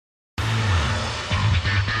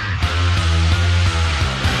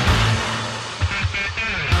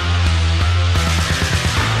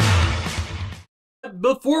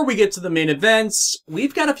But before we get to the main events,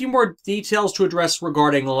 we've got a few more details to address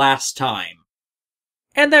regarding last time.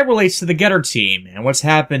 And that relates to the Getter team and what's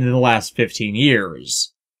happened in the last 15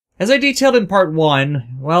 years. As I detailed in part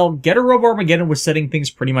 1, well, Getter of Armageddon was setting things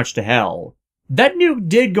pretty much to hell. That nuke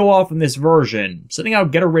did go off in this version, sending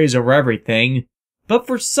out Getter rays over everything, but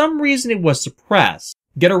for some reason it was suppressed.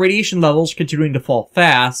 Getter radiation levels continuing to fall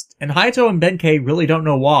fast, and Hayato and Benkei really don't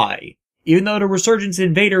know why, even though the resurgence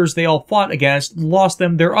invaders they all fought against lost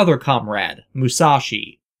them their other comrade,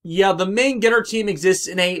 Musashi. Yeah, the main Getter team exists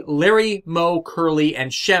in a Larry, Mo, Curly,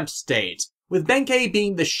 and Shemp state, with Benkei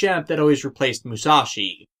being the Shemp that always replaced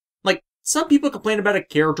Musashi. Like, some people complain about a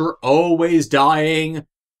character always dying,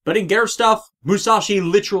 but in Getter stuff, Musashi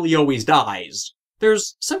literally always dies.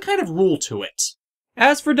 There's some kind of rule to it.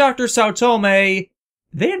 As for Dr. Saotome,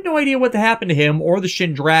 they had no idea what happened to him or the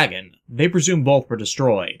Shin Dragon. They presume both were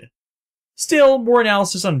destroyed. Still, more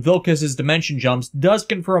analysis on Vilcus's dimension jumps does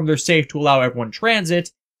confirm they're safe to allow everyone transit,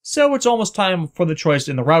 so it's almost time for the choice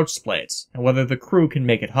in the route split, and whether the crew can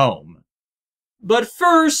make it home. But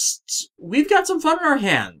first, we've got some fun in our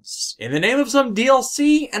hands, in the name of some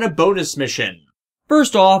DLC and a bonus mission.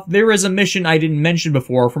 First off, there is a mission I didn't mention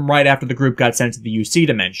before from right after the group got sent to the UC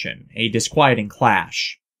dimension, a disquieting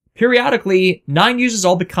clash. Periodically, 9 uses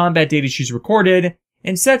all the combat data she's recorded,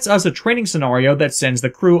 and sets us a training scenario that sends the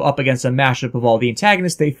crew up against a mashup of all the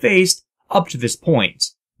antagonists they faced up to this point.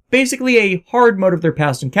 Basically a hard mode of their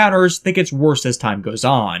past encounters that gets worse as time goes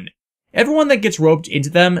on. Everyone that gets roped into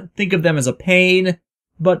them, think of them as a pain,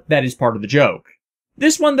 but that is part of the joke.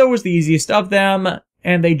 This one though is the easiest of them,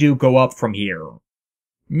 and they do go up from here.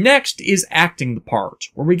 Next is acting the part,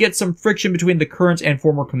 where we get some friction between the current and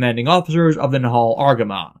former commanding officers of the Nahal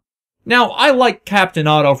Argama. Now, I like Captain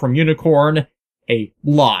Otto from Unicorn a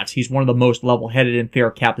lot. He's one of the most level-headed and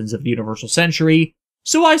fair captains of the Universal Century,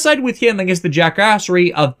 so I side with him against the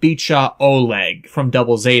jackassery of Bicha Oleg from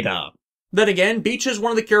Double Zeta. Then again, Bicha is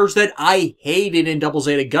one of the characters that I hated in Double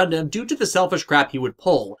Zeta Gundam due to the selfish crap he would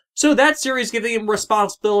pull, so that series giving him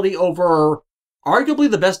responsibility over arguably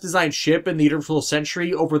the best designed ship in the Universal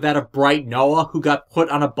Century over that of Bright Noah, who got put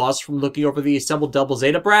on a bus from looking over the assembled Double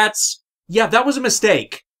Zeta brats. Yeah, that was a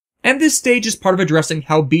mistake. And this stage is part of addressing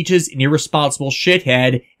how Beach is an irresponsible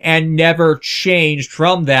shithead and never changed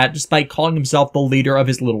from that despite calling himself the leader of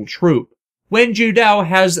his little troop. When Judao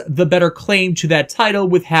has the better claim to that title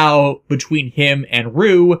with how, between him and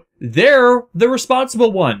Rue, they're the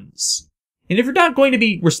responsible ones. And if you're not going to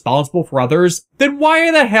be responsible for others, then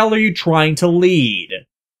why the hell are you trying to lead?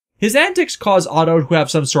 His antics cause Otto to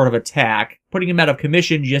have some sort of attack, putting him out of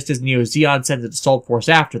commission just as Neo Zeon sends an assault force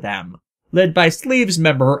after them, led by Sleeves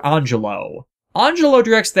member Angelo. Angelo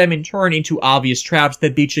directs them in turn into obvious traps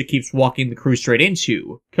that Bicha keeps walking the crew straight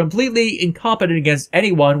into, completely incompetent against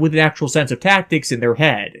anyone with an actual sense of tactics in their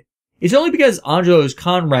head. It's only because Angelo's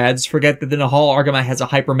comrades forget that the Nahal Argama has a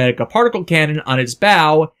Hypermedica particle cannon on its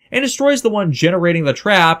bow and destroys the one generating the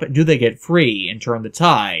trap do they get free and turn the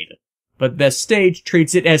tide. But the stage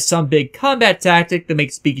treats it as some big combat tactic that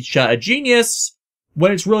makes Bicha a genius,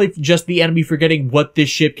 when it's really just the enemy forgetting what this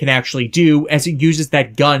ship can actually do as it uses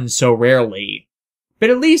that gun so rarely. But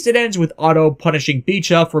at least it ends with Otto punishing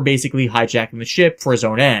Bicha for basically hijacking the ship for his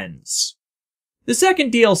own ends. The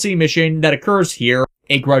second DLC mission that occurs here,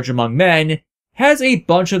 A Grudge Among Men, has a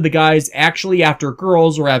bunch of the guys actually after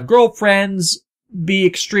girls or have girlfriends be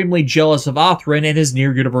extremely jealous of Othrin and his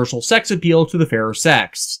near-universal sex appeal to the fairer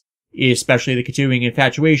sex, especially the continuing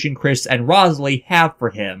infatuation Chris and Rosalie have for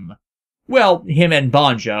him. Well, him and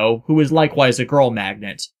Banjo, who is likewise a girl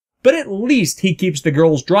magnet. But at least he keeps the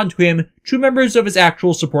girls drawn to him, true members of his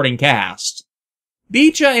actual supporting cast.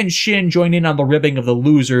 Bicha and Shin join in on the ribbing of the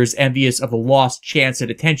losers envious of the lost chance at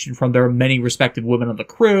attention from their many respected women on the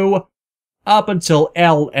crew, up until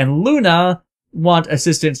Elle and Luna want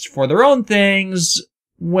assistance for their own things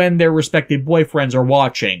when their respective boyfriends are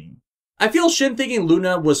watching. I feel Shin thinking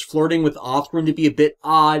Luna was flirting with Othrin to be a bit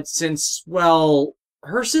odd since, well,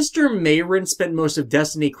 her sister Mayrin spent most of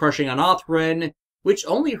Destiny crushing on Othrin, which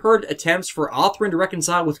only hurt attempts for Othrin to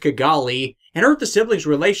reconcile with Kigali, and hurt the siblings'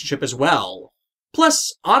 relationship as well.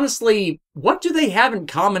 Plus, honestly, what do they have in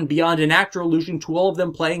common beyond an actor alluding to all of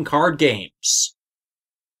them playing card games?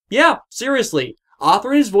 Yeah, seriously,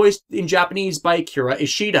 Othrin is voiced in Japanese by Akira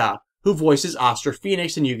Ishida, who voices Astra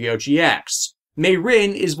Phoenix in Yu-Gi-Oh! GX.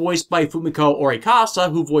 Mayrin is voiced by Fumiko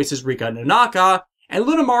Orikasa, who voices Rika Nanaka, and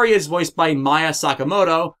Luna Maria is voiced by Maya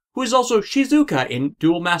Sakamoto, who is also Shizuka in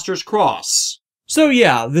Duel Masters Cross. So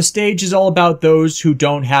yeah, the stage is all about those who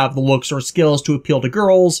don't have the looks or skills to appeal to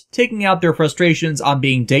girls, taking out their frustrations on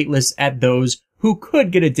being dateless at those who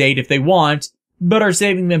could get a date if they want, but are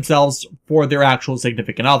saving themselves for their actual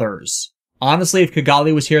significant others. Honestly, if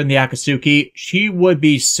Kigali was here in the Akatsuki, she would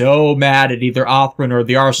be so mad at either Othrin or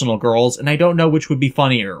the Arsenal girls, and I don't know which would be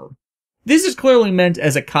funnier. This is clearly meant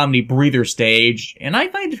as a comedy breather stage, and I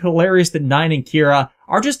find it hilarious that Nine and Kira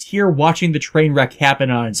are just here watching the train wreck happen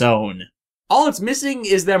on its own. All it's missing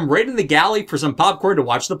is them raiding the galley for some popcorn to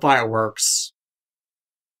watch the fireworks.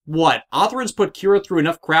 What, Othrin's put Kira through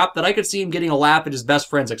enough crap that I could see him getting a laugh at his best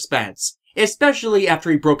friend's expense, especially after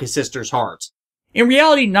he broke his sister's heart. In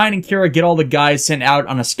reality, Nine and Kira get all the guys sent out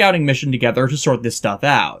on a scouting mission together to sort this stuff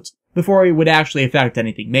out, before it would actually affect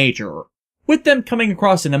anything major. With them coming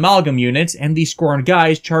across an amalgam unit, and the scorned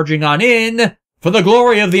guys charging on in for the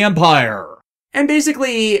glory of the Empire. And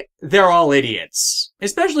basically, they're all idiots.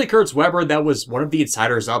 Especially Kurtz Weber, that was one of the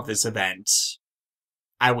insiders of this event.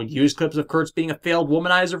 I would use clips of Kurtz being a failed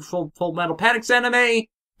womanizer for Full Metal Panic's anime,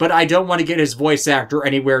 but I don't want to get his voice actor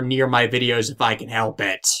anywhere near my videos if I can help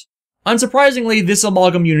it. Unsurprisingly, this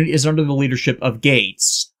amalgam unit is under the leadership of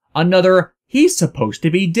Gates, another he's supposed to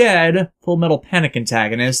be dead Full Metal Panic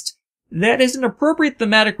antagonist. That is an appropriate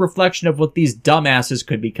thematic reflection of what these dumbasses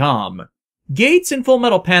could become. Gates in Full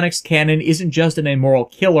Metal Panic's canon isn't just an immoral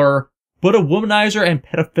killer, but a womanizer and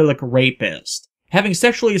pedophilic rapist, having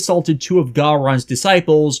sexually assaulted two of Garon's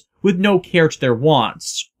disciples with no care to their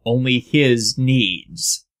wants, only his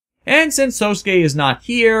needs. And since Sosuke is not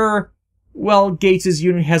here, well, Gates'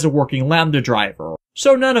 unit has a working Lambda driver,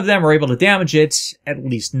 so none of them are able to damage it, at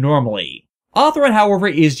least normally. Othrin, however,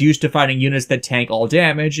 is used to fighting units that tank all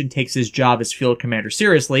damage and takes his job as field commander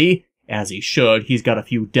seriously, as he should. He's got a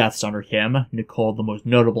few deaths under him, Nicole the most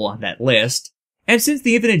notable on that list. And since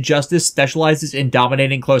the Infinite Justice specializes in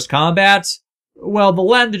dominating close combat, well, the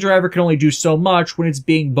Lambda driver can only do so much when it's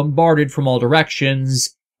being bombarded from all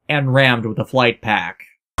directions and rammed with a flight pack.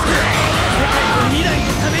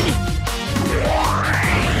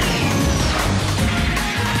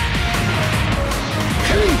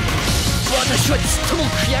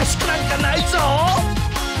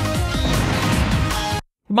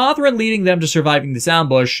 From Othrin leading them to surviving this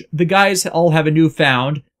ambush, the guys all have a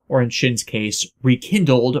newfound, or in Shin's case,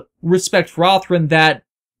 rekindled, respect for Othrin that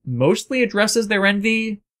mostly addresses their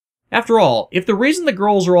envy. After all, if the reason the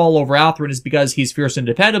girls are all over Othrin is because he's fierce and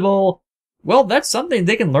dependable, well, that's something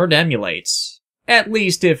they can learn to emulate. At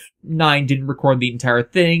least if Nine didn't record the entire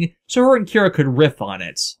thing, so her and Kira could riff on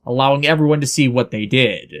it, allowing everyone to see what they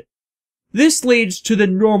did. This leads to the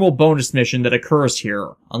normal bonus mission that occurs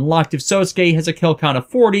here, unlocked if Sosuke has a kill count of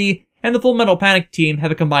 40, and the Full Metal Panic team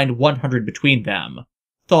have a combined 100 between them.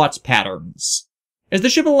 Thoughts patterns. As the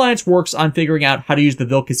Ship Alliance works on figuring out how to use the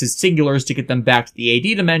Vilkis' singulars to get them back to the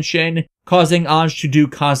AD dimension, causing Ange to do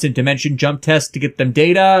constant dimension jump tests to get them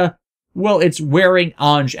data, well, it's wearing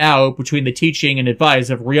Ange out between the teaching and advice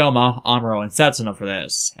of Ryoma, Amuro, and Setsuna for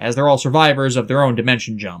this, as they're all survivors of their own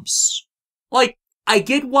dimension jumps. Like, I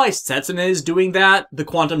get why Setsuna is doing that. The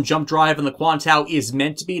Quantum Jump Drive and the Quantao is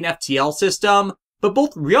meant to be an FTL system, but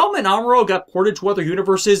both Ryoma and Amuro got ported to other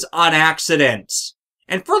universes on accident.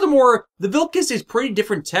 And furthermore, the Vilkis is pretty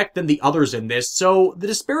different tech than the others in this, so the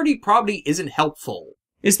disparity probably isn't helpful.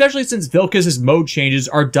 Especially since Vilkis' mode changes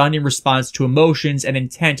are done in response to emotions and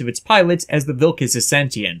intent of its pilots as the Vilkis is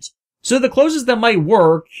sentient. So the closest that might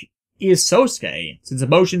work is Sosuke, since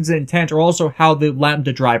emotions and intent are also how the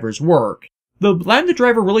Lambda drivers work. The Lambda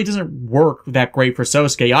driver really doesn't work that great for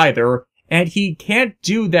Sosuke either, and he can't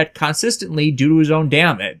do that consistently due to his own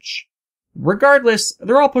damage. Regardless,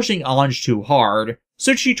 they're all pushing Ange too hard,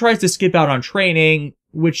 so she tries to skip out on training,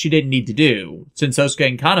 which she didn't need to do, since Sosuke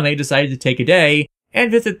and Kaname decided to take a day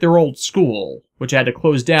and visit their old school, which had to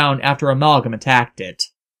close down after Amalgam attacked it.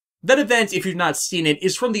 That event, if you've not seen it,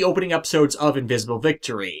 is from the opening episodes of Invisible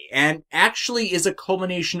Victory, and actually is a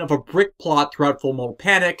culmination of a brick plot throughout Full Metal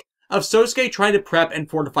Panic, of Sosuke trying to prep and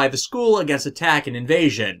fortify the school against attack and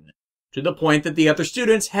invasion, to the point that the other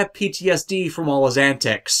students have PTSD from all his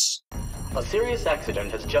antics. A serious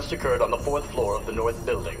accident has just occurred on the 4th floor of the north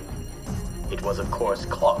building. It was, of course,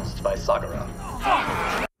 caused by Sagara.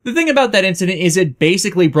 The thing about that incident is it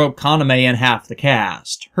basically broke Kaname and half the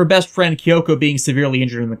cast, her best friend Kyoko being severely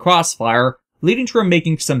injured in the crossfire, leading to her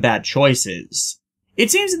making some bad choices. It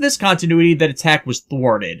seems in this continuity that attack was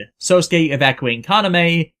thwarted, Sosuke evacuating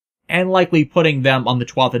Kaname, and likely putting them on the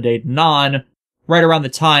 12th day Non, right around the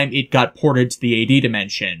time it got ported to the AD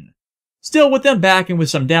dimension. Still, with them back and with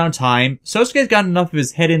some downtime, Sosuke's got enough of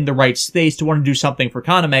his head in the right space to want to do something for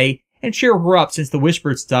Kaname, and cheer her up since the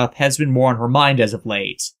whispered stuff has been more on her mind as of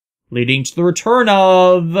late, leading to the return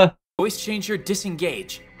of... Voice changer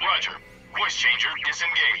disengage. Roger. Voice changer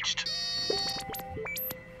disengaged.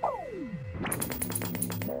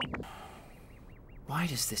 Why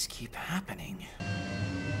does this keep happening?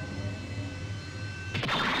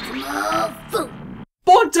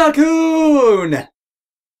 Bonta-kun!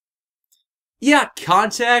 Yeah,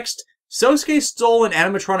 context. Sosuke stole an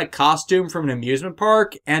animatronic costume from an amusement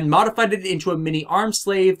park and modified it into a mini arm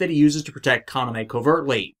slave that he uses to protect Kaname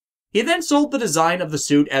covertly. He then sold the design of the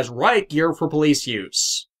suit as riot gear for police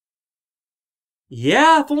use.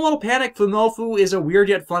 Yeah, Fullmetal Panic Fumofu is a weird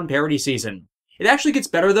yet fun parody season. It actually gets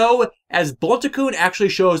better though, as Bonta-kun actually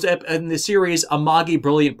shows up in the series Amagi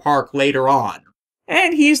Brilliant Park later on.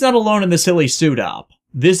 And he's not alone in the silly suit-up.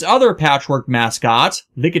 This other patchwork mascot,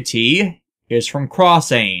 Lickety, is from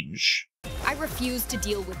Crossange. I refuse to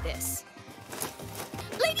deal with this.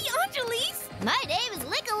 Lady Angelis! My name is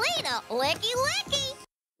Lickalina, Licky Licky!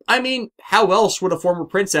 I mean, how else would a former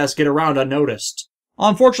princess get around unnoticed?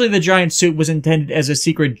 Unfortunately, the giant suit was intended as a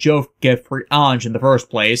secret joke gift for Ange in the first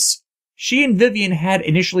place. She and Vivian had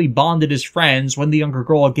initially bonded as friends when the younger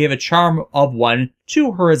girl gave a charm of one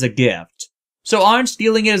to her as a gift. So Ange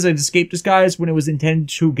stealing it as an escape disguise when it was intended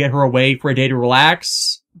to get her away for a day to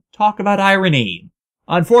relax? Talk about irony.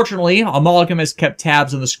 Unfortunately, Amalgam has kept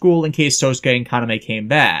tabs on the school in case Sosuke and Kaname came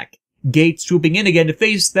back, Gate swooping in again to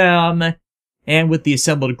face them, and with the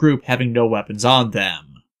assembled group having no weapons on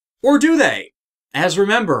them. Or do they? As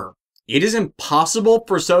remember, it is impossible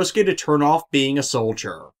for Sosuke to turn off being a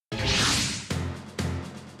soldier.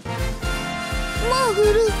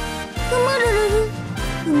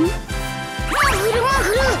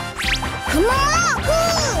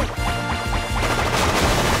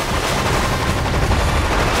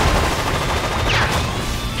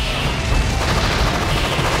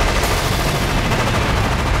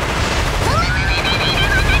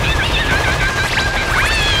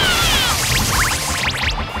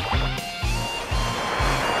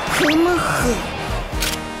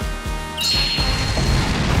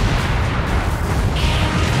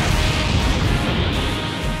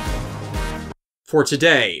 For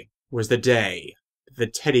today was the day the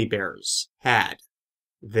teddy bears had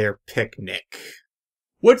their picnic.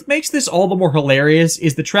 What makes this all the more hilarious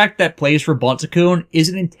is the track that plays for Bonta-kun is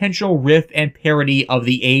an intentional riff and parody of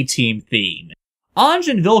the A-Team theme. Ange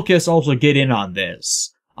and Vilcus also get in on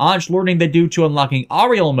this. Ange learning that due to unlocking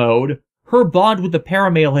Ariel mode, her bond with the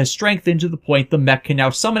Paramale has strengthened to the point the mech can now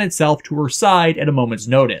summon itself to her side at a moment's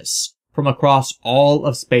notice, from across all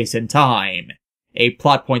of space and time. A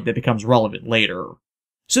plot point that becomes relevant later.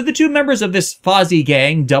 So the two members of this Fozzie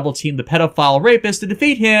gang double-team the pedophile rapist to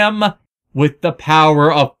defeat him with the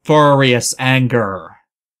power of furious anger.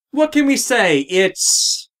 What can we say?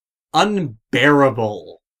 It's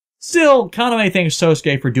unbearable. Still, Kaname thanks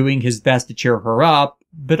Sosuke for doing his best to cheer her up,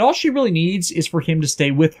 but all she really needs is for him to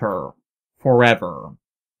stay with her. Forever.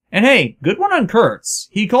 And hey, good one on Kurtz.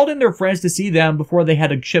 He called in their friends to see them before they had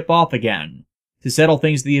to ship off again. To settle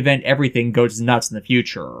things in the event everything goes nuts in the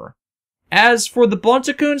future. As for the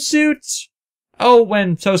Bonta-kun suit, oh,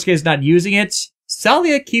 when Sosuke's not using it,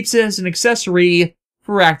 Salia keeps it as an accessory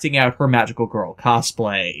for acting out her magical girl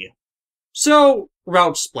cosplay. So,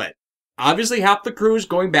 route split. Obviously half the crew is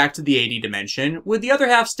going back to the 80 dimension, with the other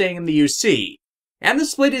half staying in the UC. And the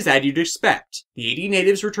split is as you'd expect. The 80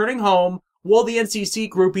 natives returning home, while the NCC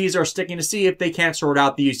groupies are sticking to see if they can't sort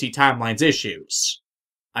out the UC timeline's issues.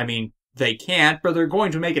 I mean, they can't, but they're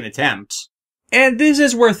going to make an attempt. And this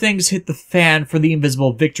is where things hit the fan for the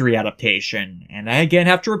Invisible Victory adaptation, and I again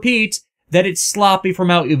have to repeat that it's sloppy from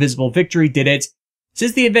how Invisible Victory did it,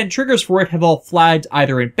 since the event triggers for it have all flagged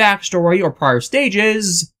either in backstory or prior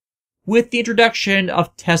stages, with the introduction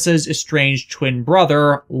of Tessa's estranged twin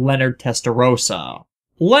brother, Leonard Testarossa.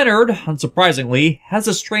 Leonard, unsurprisingly, has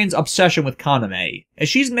a strange obsession with Kaname, as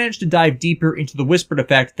she's managed to dive deeper into the whispered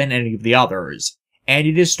effect than any of the others, and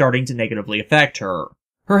it is starting to negatively affect her.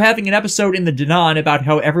 Her having an episode in the Danan about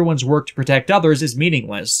how everyone's work to protect others is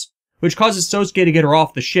meaningless, which causes Sosuke to get her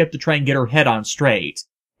off the ship to try and get her head on straight,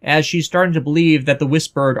 as she's starting to believe that the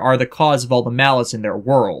Whispered are the cause of all the malice in their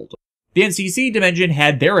world. The NCC dimension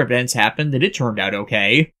had their events happen and it turned out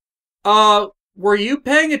okay. Were you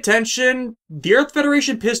paying attention? The Earth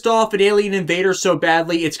Federation pissed off an alien invader so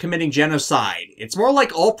badly it's committing genocide. It's more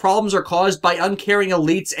like all problems are caused by uncaring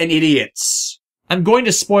elites and idiots. I'm going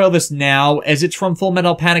to spoil this now, as it's from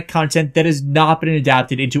Fullmetal Panic content that has not been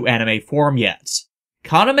adapted into anime form yet.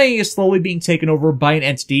 Kaname is slowly being taken over by an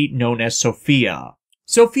entity known as Sophia.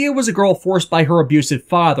 Sophia was a girl forced by her abusive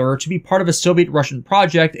father to be part of a Soviet-Russian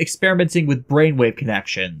project experimenting with brainwave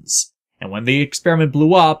connections. And when the experiment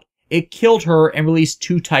blew up, it killed her and released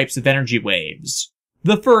two types of energy waves.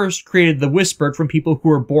 The first created the Whispered from people who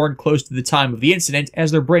were born close to the time of the incident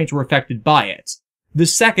as their brains were affected by it. The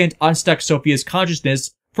second unstuck Sophia's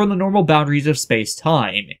consciousness from the normal boundaries of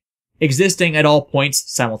space-time, existing at all points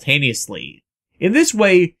simultaneously. In this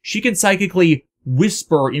way, she can psychically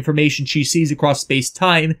whisper information she sees across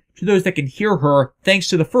space-time to those that can hear her thanks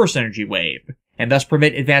to the first energy wave, and thus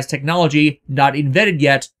permit advanced technology not invented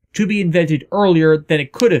yet to be invented earlier than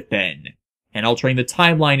it could have been, and altering the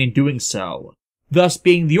timeline in doing so, thus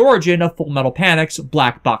being the origin of Fullmetal Panic's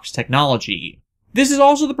black box technology. This is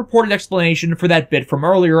also the purported explanation for that bit from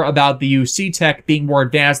earlier about the UC tech being more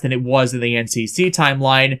advanced than it was in the NCC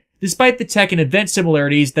timeline, despite the tech and event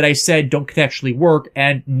similarities that I said don't contextually work,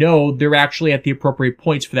 and no, they're actually at the appropriate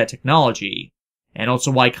points for that technology. And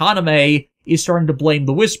also why Kaname is starting to blame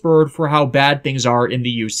the Whispered for how bad things are in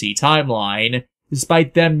the UC timeline,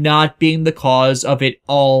 despite them not being the cause of it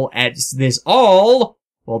all, as this all,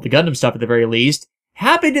 well, the Gundam stuff at the very least,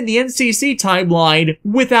 happened in the NCC timeline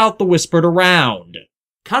without the Whispered around.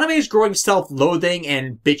 Kaname's growing self-loathing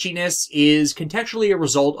and bitchiness is contextually a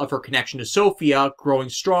result of her connection to Sophia growing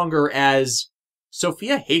stronger as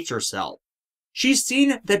Sophia hates herself. She's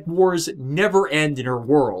seen that wars never end in her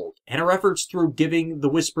world, and her efforts through giving the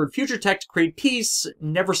Whispered future tech to create peace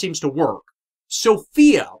never seems to work.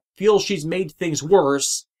 Sophia feels she's made things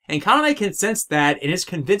worse, and Kaname can sense that and is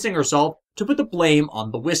convincing herself to put the blame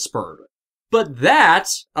on the Whispered. But that,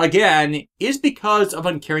 again, is because of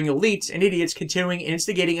uncaring elites and idiots continuing and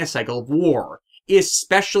instigating a cycle of war,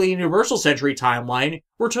 especially in the Universal Century timeline,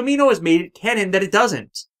 where Tomino has made it canon that it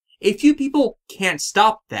doesn't. A few people can't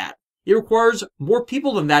stop that. It requires more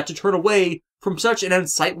people than that to turn away from such an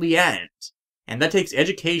unsightly end, and that takes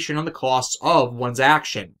education on the costs of one's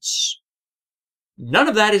actions. None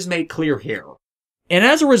of that is made clear here. And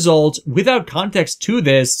as a result, without context to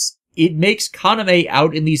this, it makes Kaname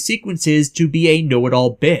out in these sequences to be a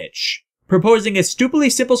know-it-all bitch, proposing a stupidly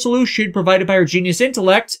simple solution provided by her genius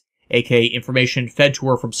intellect, aka information fed to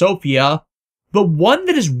her from Sophia, but one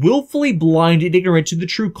that is willfully blind and ignorant to the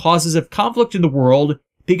true causes of conflict in the world,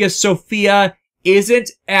 because Sophia isn't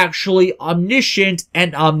actually omniscient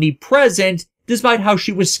and omnipresent, despite how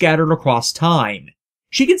she was scattered across time.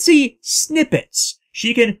 She can see snippets.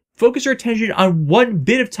 She can focus her attention on one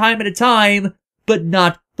bit of time at a time, but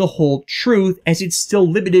not the whole truth, as it's still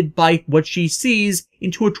limited by what she sees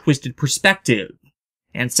into a twisted perspective.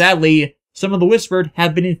 And sadly, some of the Whispered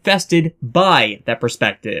have been infested by that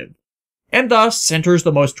perspective. And thus enters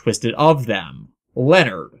the most twisted of them,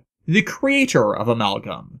 Leonard, the creator of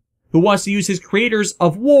Amalgam, who wants to use his creators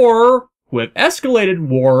of war, who have escalated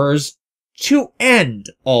wars, to end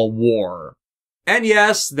all war. And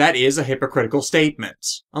yes, that is a hypocritical statement.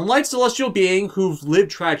 Unlike celestial beings who've lived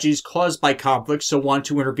tragedies caused by conflict so want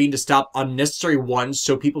to intervene to stop unnecessary ones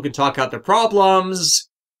so people can talk out their problems,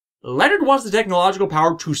 Leonard wants the technological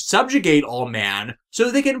power to subjugate all man so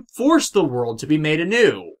they can force the world to be made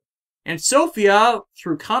anew. And Sophia,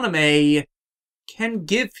 through Kaname, can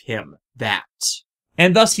give him that.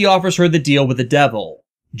 And thus he offers her the deal with the devil.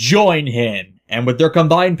 Join him, and with their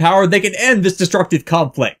combined power they can end this destructive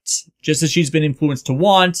conflict. Just as she's been influenced to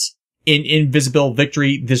want. In Invisible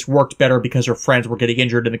Victory, this worked better because her friends were getting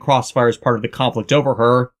injured in the crossfire as part of the conflict over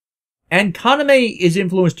her. And Kaname is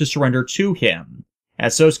influenced to surrender to him,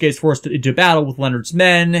 as Sosuke is forced into battle with Leonard's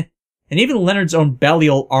men, and even Leonard's own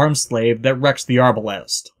Belial arm slave that wrecks the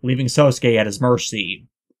Arbalest, leaving Sosuke at his mercy.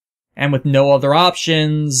 And with no other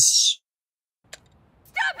options...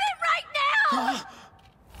 Stop it right now!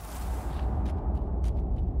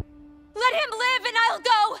 Let him live and I'll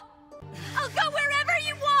go! I'll go wherever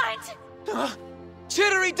you want!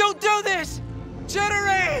 Chidori, don't do this!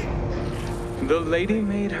 Chidori! The lady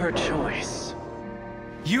made her choice.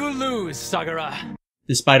 You lose, Sagara.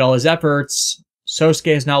 Despite all his efforts,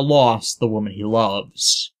 Sosuke has now lost the woman he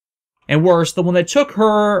loves. And worse, the one that took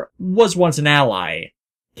her was once an ally.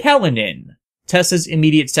 Kalinin, Tessa's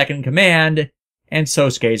immediate second-in-command, and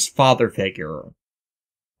Sosuke's father figure.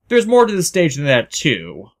 There's more to the stage than that,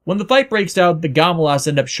 too. When the fight breaks out, the Gamelas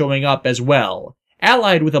end up showing up as well,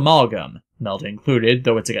 allied with Amalgam, Melda included,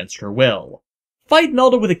 though it's against her will. Fight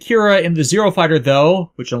Melda with Akira in the Zero Fighter,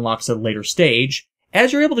 though, which unlocks a later stage,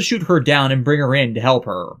 as you're able to shoot her down and bring her in to help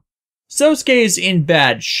her. Sosuke's in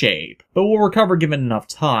bad shape, but will recover given enough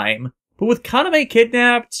time. But with Kaname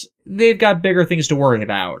kidnapped, they've got bigger things to worry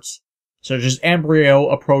about, such as Embryo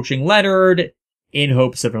approaching Leonard in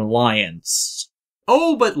hopes of an alliance.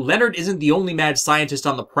 Oh, but Leonard isn't the only mad scientist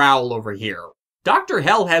on the prowl over here. Dr.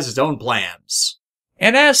 Hell has his own plans.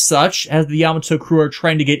 And as such, as the Yamato crew are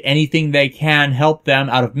trying to get anything they can help them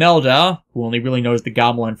out of Melda, who only really knows the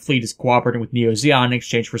Gamelan fleet is cooperating with Neo Zeon in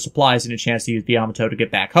exchange for supplies and a chance to use the Yamato to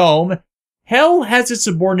get back home, Hell has its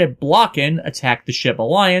subordinate Blocken attack the ship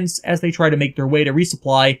Alliance as they try to make their way to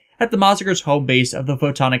resupply at the Massacre's home base of the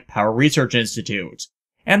Photonic Power Research Institute.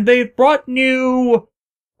 And they've brought new,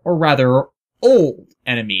 or rather, old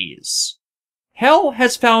enemies. Hell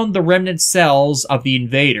has found the remnant cells of the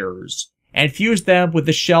invaders, and fused them with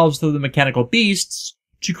the shells of the mechanical beasts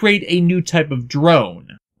to create a new type of drone,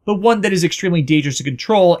 but one that is extremely dangerous to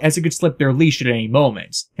control as it could slip their leash at any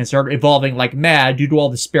moment, and start evolving like mad due to all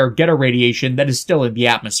the spare Getter radiation that is still in the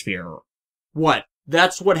atmosphere. What?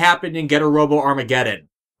 That's what happened in Getter Robo Armageddon.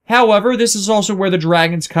 However, this is also where the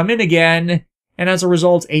dragons come in again, and as a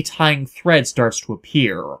result, a tying thread starts to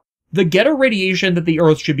appear. The Getter radiation that the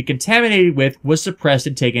Earth should be contaminated with was suppressed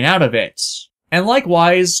and taken out of it. And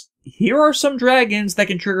likewise, here are some dragons that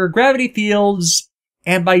can trigger gravity fields,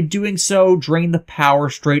 and by doing so, drain the power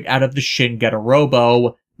straight out of the Shin Getter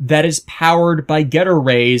Robo that is powered by Getter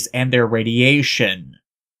rays and their radiation.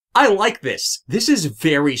 I like this. This is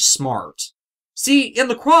very smart. See, in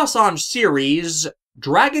the Cross-Arms series,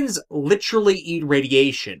 dragons literally eat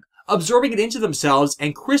radiation, absorbing it into themselves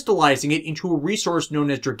and crystallizing it into a resource known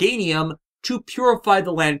as Draganium to purify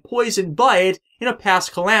the land poisoned by it in a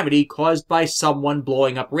past calamity caused by someone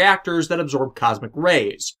blowing up reactors that absorb cosmic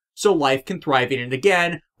rays, so life can thrive in it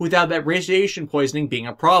again without that radiation poisoning being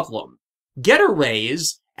a problem. Getter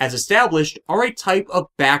rays, as established, are a type of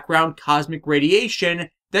background cosmic radiation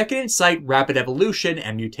that can incite rapid evolution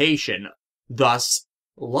and mutation. Thus,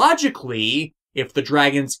 logically, if the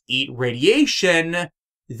dragons eat radiation,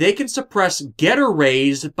 they can suppress Getter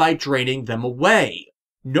rays by draining them away.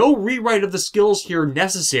 No rewrite of the skills here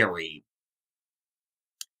necessary.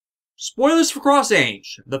 Spoilers for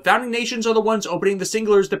Cross-Age. The founding nations are the ones opening the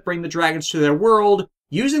singulars that bring the dragons to their world,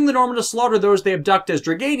 using the Norma to slaughter those they abduct as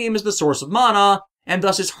Draganium is the source of mana, and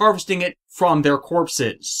thus is harvesting it from their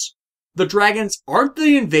corpses. The dragons aren't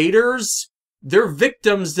the invaders, they're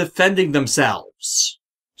victims defending themselves.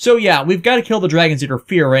 So yeah, we've got to kill the dragons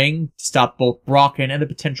interfering, to stop both Brocken and the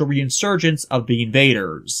potential reinsurgence of the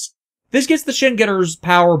invaders. This gets the Shin Getter's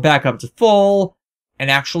power back up to full,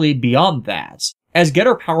 and actually beyond that, as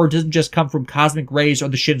Getter power doesn't just come from cosmic rays or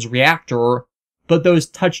the Shin's reactor, but those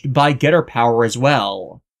touched by Getter power as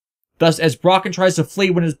well. Thus, as Brocken tries to flee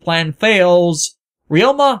when his plan fails,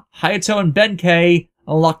 Ryoma, Hayato, and Benkei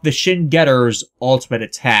unlock the Shin Getter's ultimate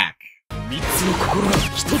attack.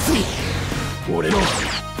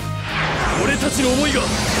 俺たちの思いがゲッ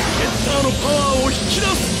ターのパワーを引き出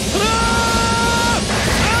す。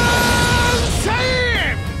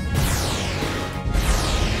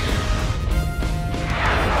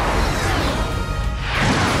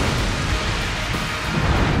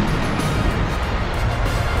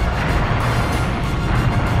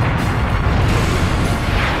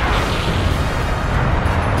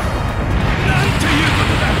なんていうこ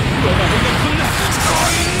とだ。我が輩がこんな。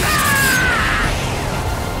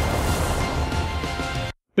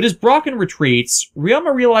But as Brocken retreats,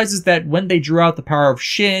 Ryoma realizes that when they drew out the power of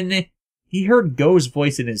Shin, he heard Go's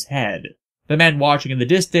voice in his head, the man watching in the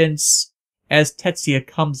distance, as Tetsuya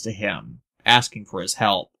comes to him, asking for his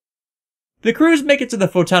help. The crews make it to the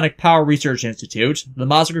Photonic Power Research Institute, the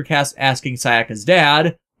Massacre cast asking Sayaka's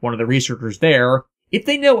dad, one of the researchers there, if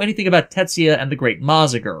they know anything about Tetsuya and the Great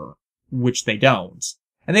Massacre, which they don't.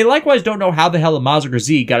 And they likewise don't know how the hell the Massacre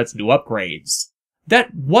Z got its new upgrades.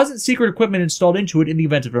 That wasn't secret equipment installed into it in the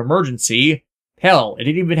event of an emergency. Hell, it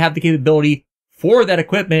didn't even have the capability for that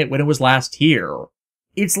equipment when it was last here.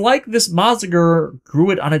 It's like this Massacre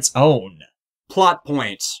grew it on its own. Plot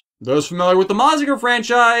point. Those familiar with the Massacre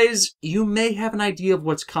franchise, you may have an idea of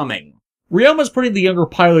what's coming. Ryoma's putting the younger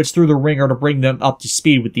pilots through the ringer to bring them up to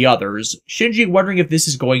speed with the others, Shinji wondering if this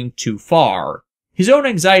is going too far. His own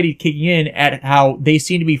anxiety kicking in at how they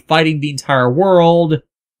seem to be fighting the entire world,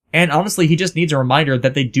 and honestly, he just needs a reminder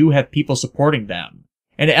that they do have people supporting them.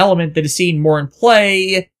 An element that is seen more in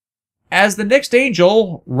play as the next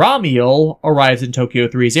angel, Ramiel, arrives in Tokyo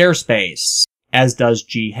 3's airspace, as does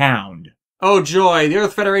G-Hound. Oh joy, the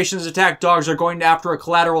Earth Federation's attack dogs are going after a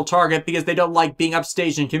collateral target because they don't like being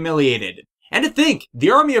upstaged and humiliated. And to think,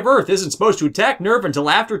 the army of Earth isn't supposed to attack Nerve until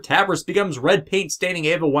after Tabris becomes red paint staining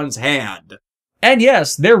Ava 1's hand. And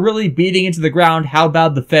yes, they're really beating into the ground how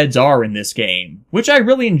bad the feds are in this game, which I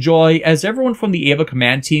really enjoy as everyone from the Ava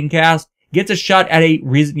Command Team cast gets a shot at a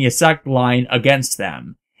reason you suck line against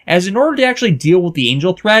them. As in order to actually deal with the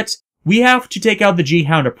Angel threat, we have to take out the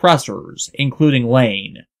G-Hound oppressors, including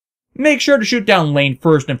Lane. Make sure to shoot down Lane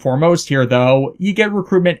first and foremost here though, you get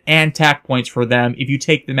recruitment and tack points for them if you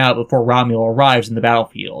take them out before Romulo arrives in the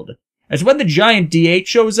battlefield. As when the giant D8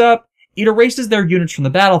 shows up, it erases their units from the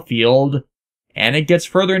battlefield, and it gets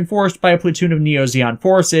further enforced by a platoon of Neo-Zeon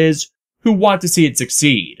forces, who want to see it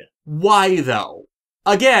succeed. Why, though?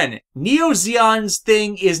 Again, Neo Zeon's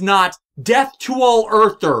thing is not death to all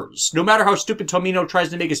Earthers, no matter how stupid Tomino tries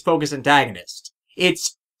to make his focus antagonist.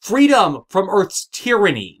 It's freedom from Earth's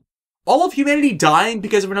tyranny. All of humanity dying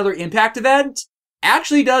because of another impact event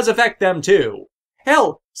actually does affect them too.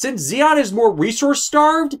 Hell, since Zeon is more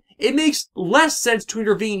resource-starved, it makes less sense to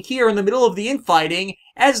intervene here in the middle of the infighting,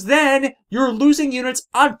 as then you're losing units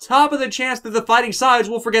on top of the chance that the fighting sides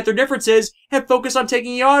will forget their differences and focus on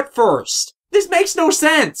taking you out first. This makes no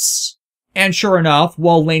sense! And sure enough,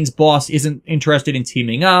 while Lane's boss isn't interested in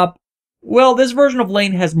teaming up, well, this version of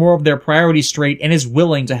Lane has more of their priorities straight and is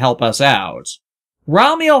willing to help us out.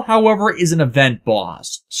 Ramiel, however, is an event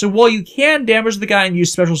boss, so while you can damage the guy and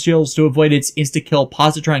use special shields to avoid its insta-kill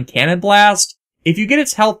positron cannon blast, if you get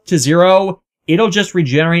its health to 0, it'll just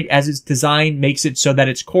regenerate as its design makes it so that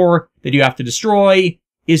its core that you have to destroy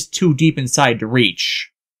is too deep inside to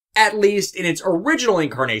reach. At least in its original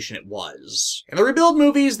incarnation it was. In the rebuild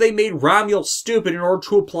movies, they made Ramiel stupid in order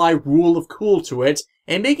to apply Rule of Cool to it,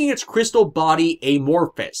 and making its crystal body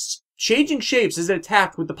amorphous, changing shapes as it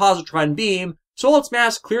attacked with the positron beam, so its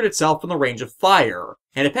mass cleared itself from the range of fire,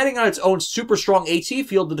 and depending on its own super strong AT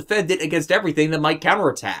field to defend it against everything that might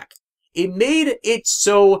counterattack. It made it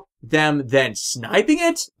so them then sniping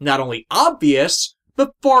it, not only obvious,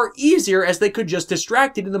 but far easier as they could just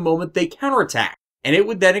distract it in the moment they counterattack, and it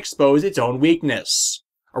would then expose its own weakness.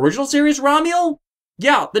 Original series Ramiel?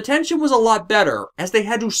 Yeah, the tension was a lot better, as they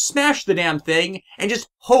had to smash the damn thing and just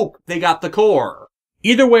hope they got the core.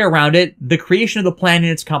 Either way around it, the creation of the plan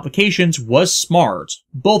and its complications was smart.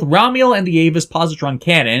 Both Ramiel and the Ava's positron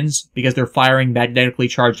cannons, because they're firing magnetically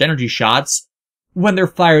charged energy shots, when they're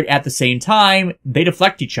fired at the same time, they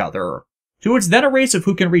deflect each other. So it's then a race of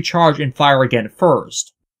who can recharge and fire again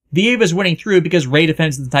first. The Ava's winning through because Rei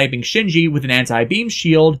defends the typing Shinji with an anti-beam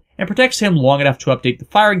shield and protects him long enough to update the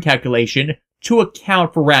firing calculation to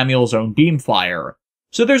account for Ramiel's own beam fire.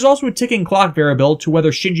 So there's also a ticking clock variable to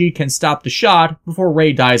whether Shinji can stop the shot before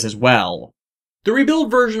Rei dies as well. The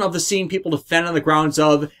rebuild version of the scene people defend on the grounds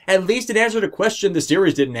of, at least it answered a question the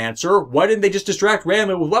series didn't answer, why didn't they just distract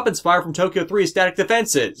Ramiel with weapons fire from Tokyo 3's static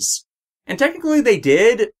defenses? And technically they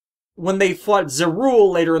did, when they fought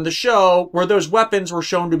Zerul later in the show, where those weapons were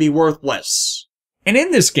shown to be worthless. And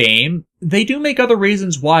in this game, they do make other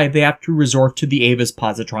reasons why they have to resort to the Ava's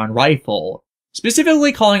positron rifle,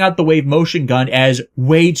 specifically calling out the wave motion gun as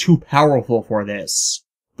way too powerful for this.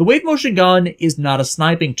 The wave motion gun is not a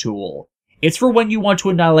sniping tool. It's for when you want to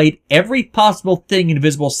annihilate every possible thing in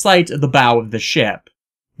visible sight of the bow of the ship.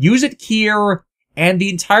 Use it here, and the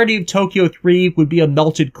entirety of Tokyo 3 would be a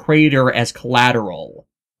melted crater as collateral.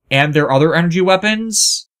 And their other energy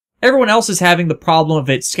weapons? Everyone else is having the problem of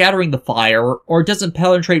it scattering the fire, or doesn't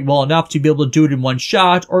penetrate well enough to be able to do it in one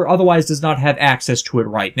shot, or otherwise does not have access to it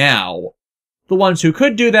right now. The ones who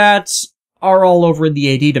could do that are all over in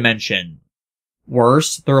the AD dimension.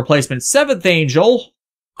 Worse, the replacement 7th Angel.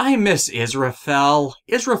 I miss Israfel.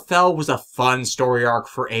 Israfel was a fun story arc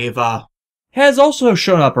for Ava. Has also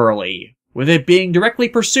shown up early, with it being directly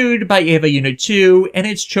pursued by Ava Unit 2 and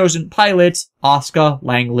its chosen pilot, Asuka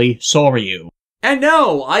Langley Soryu. And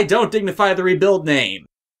no, I don't dignify the rebuild name.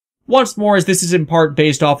 Once more, as this is in part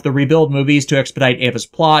based off the rebuild movies to expedite Ava's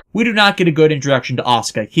plot, we do not get a good introduction to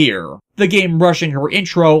Asuka here. The game rushing her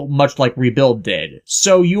intro much like Rebuild did,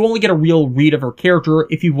 so you only get a real read of her character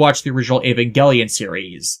if you've watched the original Evangelion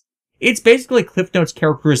series. It's basically Cliff Notes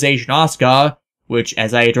characterization Asuka, which,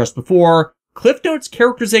 as I addressed before, Cliff Notes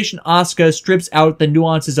characterization Asuka strips out the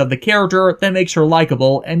nuances of the character that makes her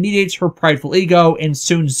likable and mediates her prideful ego and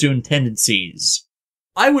soon tendencies.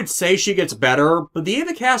 I would say she gets better, but the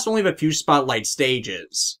Ava cast only have a few spotlight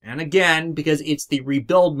stages. And again, because it's the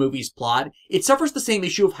Rebuild movie's plot, it suffers the same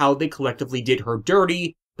issue of how they collectively did her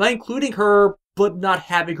dirty, by including her, but not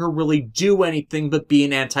having her really do anything but be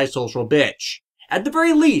an antisocial bitch. At the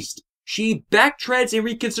very least, she backtreads and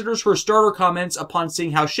reconsiders her starter comments upon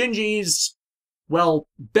seeing how Shinji's, well,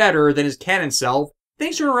 better than his canon self,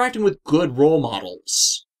 thanks to interacting with good role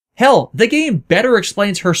models. Hell, the game better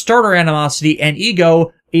explains her starter animosity and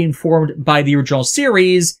ego informed by the original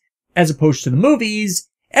series, as opposed to the movies,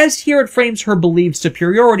 as here it frames her believed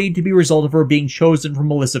superiority to be a result of her being chosen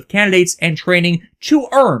from a list of candidates and training to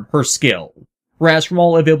earn her skill. Whereas from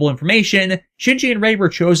all available information, Shinji and Rei were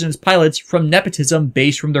chosen as pilots from nepotism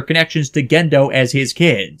based from their connections to Gendo as his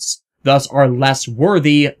kids, thus are less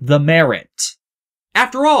worthy the merit.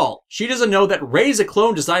 After all, she doesn't know that Rei's a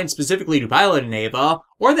clone designed specifically to pilot an Ava,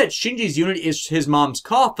 or that Shinji's unit is his mom's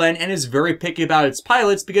coffin and is very picky about its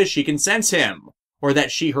pilots because she can sense him, or that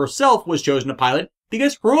she herself was chosen to pilot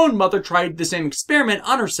because her own mother tried the same experiment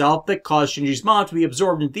on herself that caused Shinji's mom to be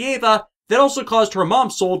absorbed into the Eva, that also caused her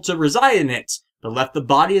mom's soul to reside in it, but left the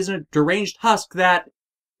body as a deranged husk that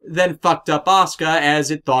then fucked up Asuka as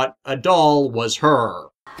it thought a doll was her.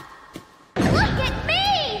 Look at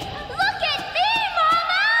me! Look at me,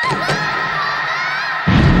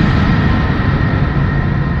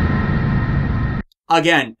 Mama!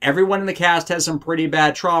 Again, everyone in the cast has some pretty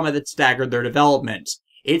bad trauma that staggered their development.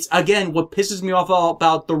 It's, again, what pisses me off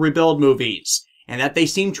about the Rebuild movies, and that they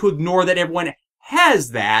seem to ignore that everyone has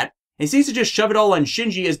that, and seems to just shove it all on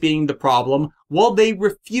Shinji as being the problem, while they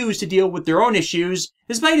refuse to deal with their own issues,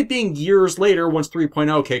 despite it being years later once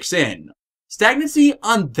 3.0 kicks in. Stagnancy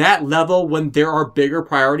on that level when there are bigger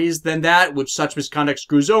priorities than that, which such misconduct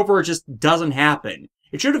screws over, just doesn't happen.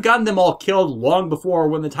 It should have gotten them all killed long before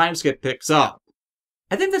when the time skip picks up.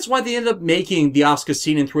 I think that's why they ended up making the Asuka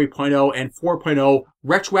scene in 3.0 and 4.0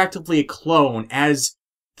 retroactively a clone, as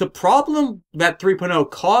the problem that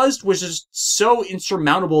 3.0 caused was just so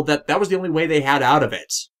insurmountable that that was the only way they had out of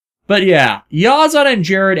it. But yeah, Yazan and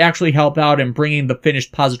Jared actually help out in bringing the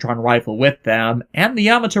finished positron rifle with them, and the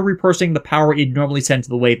Yamato repurposing the power you'd normally send to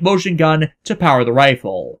the wave motion gun to power the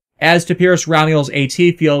rifle. As to pierce Ramiel's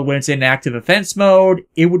AT field when it's in active offense mode,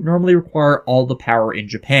 it would normally require all the power in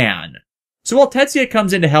Japan. So while Tetsuya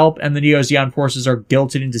comes in to help and the Neo-Zeon forces are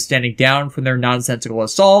guilted into standing down from their nonsensical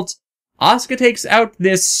assault, Asuka takes out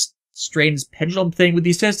this strange pendulum thing with the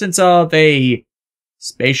assistance of a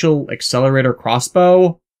spatial accelerator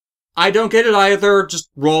crossbow. I don't get it either, just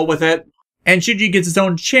roll with it. And Shinji gets his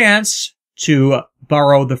own chance to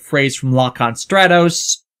borrow the phrase from Lacan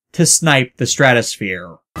Stratos to snipe the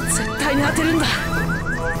stratosphere. 絶対に当てるんだ。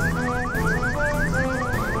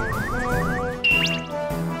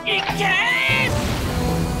いけー！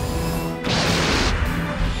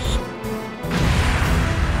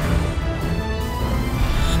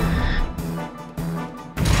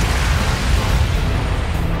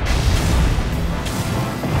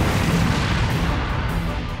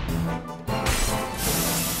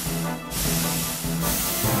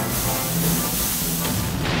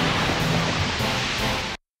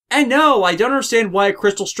 And no, I don't understand why a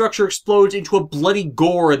crystal structure explodes into a bloody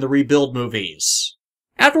gore in the Rebuild movies.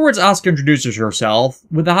 Afterwards, Asuka introduces herself,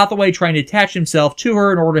 with the Hathaway trying to attach himself to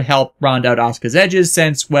her in order to help round out Asuka's edges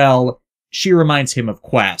since, well, she reminds him of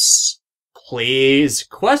Quest. Please.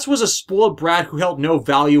 Quest was a spoiled brat who held no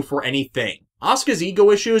value for anything. Asuka's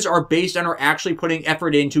ego issues are based on her actually putting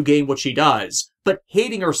effort in to gain what she does, but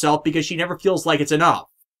hating herself because she never feels like it's enough.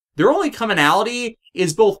 Their only commonality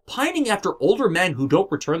is both pining after older men who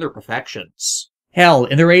don't return their perfections. Hell,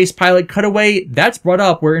 in their Ace pilot cutaway, that's brought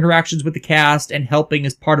up where interactions with the cast and helping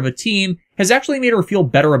as part of a team has actually made her feel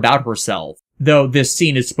better about herself, though this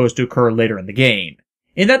scene is supposed to occur later in the game.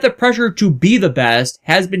 In that the pressure to be the best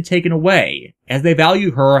has been taken away, as they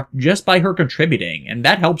value her just by her contributing, and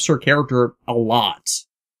that helps her character a lot.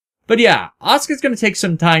 But yeah, Asuka's gonna take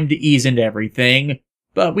some time to ease into everything,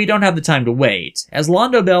 but we don't have the time to wait, as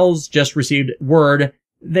Londo Bells just received word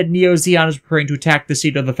that Neo-Zeon is preparing to attack the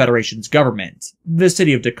seat of the Federation's government, the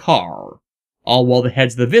city of Dakar. All while the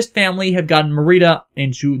heads of the Vist family have gotten Marita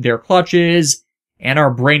into their clutches and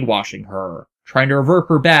are brainwashing her, trying to revert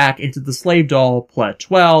her back into the slave doll Plet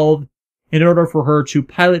 12 in order for her to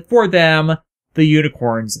pilot for them the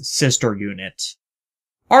Unicorn's sister unit.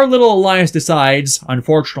 Our little alliance decides,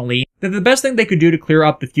 unfortunately, that the best thing they could do to clear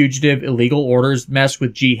up the fugitive illegal orders mess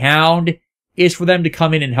with G-Hound is for them to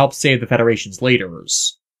come in and help save the Federation's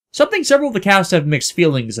leaders. Something several of the cast have mixed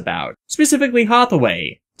feelings about, specifically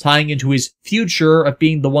Hathaway, tying into his future of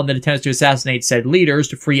being the one that attempts to assassinate said leaders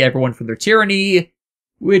to free everyone from their tyranny,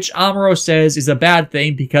 which Amuro says is a bad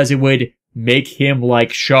thing because it would make him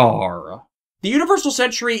like Char. The Universal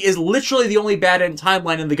Century is literally the only bad-end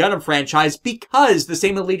timeline in the Gundam franchise because the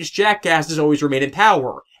same elitist jackass has always remained in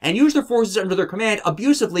power, and used their forces under their command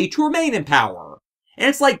abusively to remain in power. And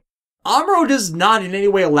it's like, Amuro does not in any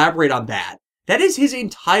way elaborate on that. That is his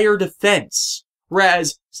entire defense.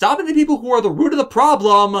 Whereas, stopping the people who are the root of the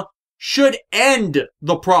problem should end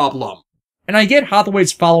the problem. And I get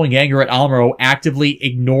Hathaway's following anger at Amuro actively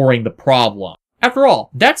ignoring the problem. After all,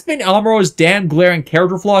 that's been Amuro's damn glaring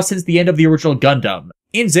character flaw since the end of the original Gundam.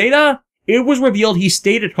 In Zeta, it was revealed he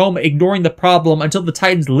stayed at home ignoring the problem until the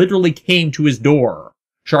Titans literally came to his door.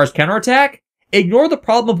 Char's counterattack? Ignore the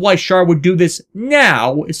problem of why Char would do this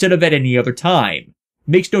now instead of at any other time.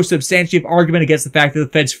 Makes no substantive argument against the fact that the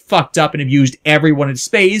Feds fucked up and abused everyone in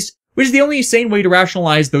space, which is the only sane way to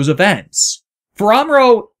rationalize those events. For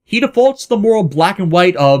Amuro, he defaults to the moral black and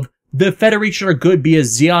white of, the Federation are good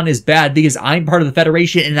because Zeon is bad because I'm part of the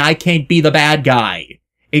Federation and I can't be the bad guy.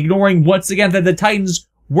 ignoring once again that the Titans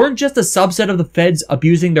weren't just a subset of the Feds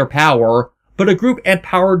abusing their power, but a group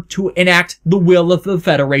empowered to enact the will of the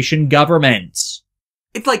Federation government.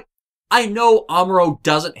 It's like, I know Amuro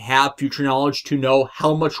doesn't have future knowledge to know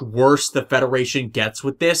how much worse the Federation gets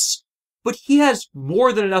with this, but he has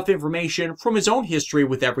more than enough information from his own history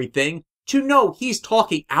with everything to know he's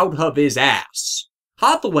talking out of his ass.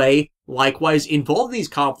 Hathaway, likewise involved in these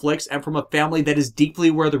conflicts and from a family that is deeply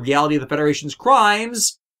aware of the reality of the Federation's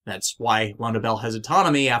crimes. That's why London Bell has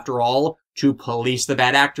autonomy, after all, to police the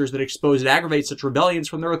bad actors that expose and aggravate such rebellions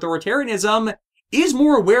from their authoritarianism, is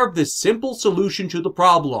more aware of the simple solution to the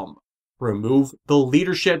problem. Remove the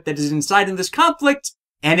leadership that is inciting this conflict,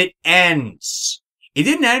 and it ends. It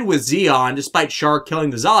didn't end with Zeon, despite Char killing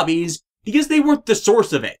the zombies, because they weren't the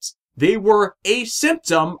source of it. They were a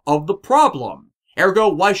symptom of the problem. Ergo,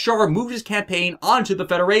 why Char moved his campaign onto the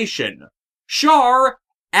Federation. Char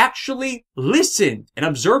actually listened and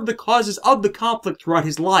observed the causes of the conflict throughout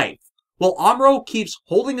his life, while Amuro keeps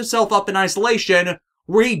holding himself up in isolation,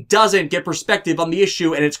 where he doesn't get perspective on the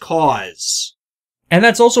issue and its cause. And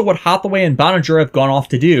that's also what Hathaway and Bonninger have gone off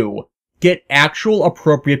to do. Get actual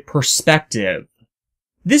appropriate perspective.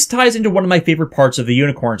 This ties into one of my favorite parts of the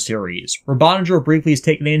Unicorn series, where Bonninger briefly is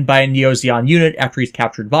taken in by a Neo-Zeon unit after he's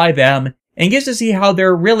captured by them, and gets to see how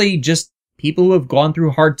they're really just people who have gone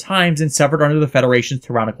through hard times and suffered under the Federation's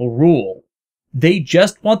tyrannical rule. They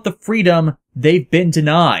just want the freedom they've been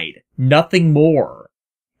denied, nothing more.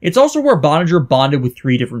 It's also where Bonninger bonded with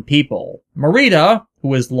 3 different people. Marita,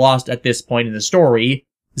 who is lost at this point in the story,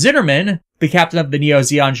 Zinnerman, the captain of the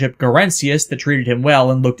Neo-Zeon ship Gorencius that treated him well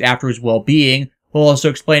and looked after his well-being, while also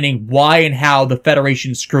explaining why and how the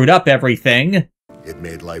Federation screwed up everything. It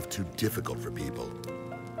made life too difficult for people.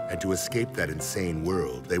 And to escape that insane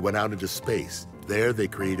world, they went out into space. There they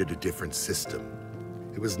created a different system.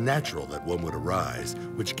 It was natural that one would arise,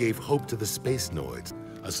 which gave hope to the space noids.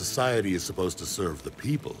 A society is supposed to serve the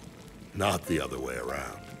people, not the other way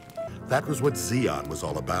around. That was what Zeon was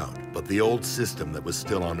all about, but the old system that was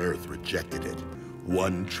still on Earth rejected it.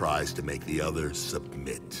 One tries to make the other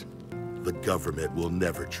submit. The government will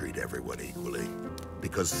never treat everyone equally,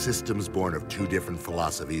 because systems born of 2 different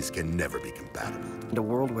philosophies can never be compatible. And a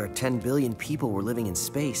world where 10 billion people were living in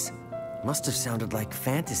space must have sounded like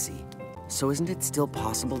fantasy. So isn't it still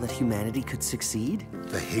possible that humanity could succeed?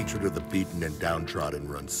 The hatred of the beaten and downtrodden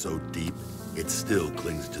runs so deep, it still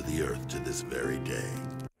clings to the Earth to this very day.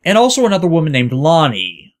 And also another woman named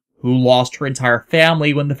Lonnie, who lost her entire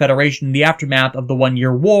family when the Federation, in the aftermath of the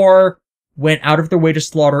 1-year war, went out of their way to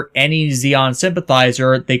slaughter any Zeon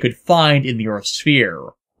sympathizer they could find in the Earth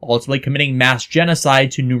sphere, ultimately committing mass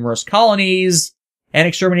genocide to numerous colonies, and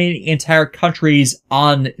exterminating entire countries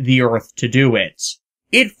on the Earth to do it.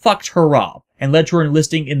 It fucked her up, and led to her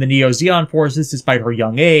enlisting in the Neo-Zeon forces despite her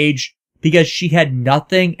young age, because she had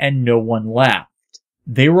nothing and no one left.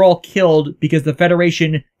 They were all killed because the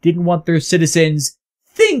Federation didn't want their citizens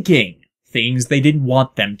thinking things they didn't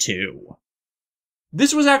want them to.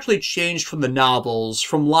 This was actually changed from the novels,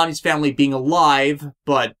 from Lonnie's family being alive,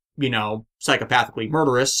 but, psychopathically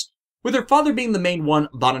murderous, with her father being the main one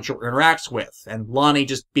Bonninger interacts with, and Lonnie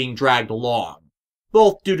just being dragged along.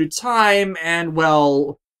 Both due to time and,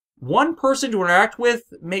 well, one person to interact with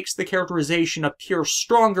makes the characterization appear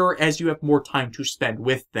stronger as you have more time to spend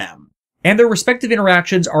with them. And their respective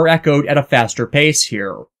interactions are echoed at a faster pace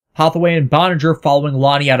here. Hathaway and Bonninger following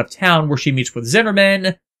Lonnie out of town where she meets with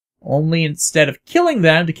Zinnerman, only instead of killing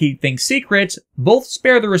them to keep things secret, both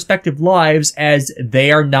spare their respective lives as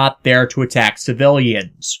they are not there to attack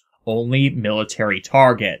civilians, only military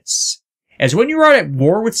targets. As when you're out at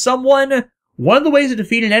war with someone, one of the ways to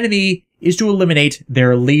defeat an enemy is to eliminate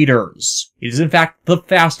their leaders. It is in fact the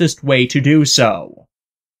fastest way to do so.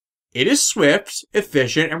 It is swift,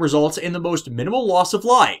 efficient, and results in the most minimal loss of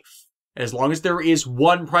life, as long as there is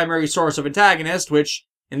one primary source of antagonist, which,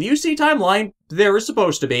 in the UC timeline, there is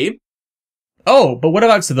supposed to be. Oh, but what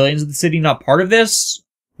about civilians of the city not part of this?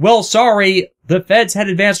 Well, sorry, the feds had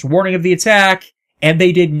advanced warning of the attack, and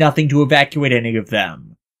they did nothing to evacuate any of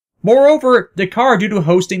them. Moreover, Dakar, due to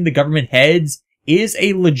hosting the government heads, is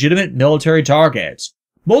a legitimate military target.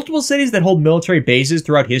 Multiple cities that hold military bases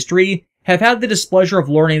throughout history have had the displeasure of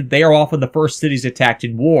learning that they are often the first cities attacked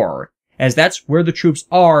in war, as that's where the troops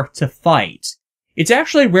are to fight. It's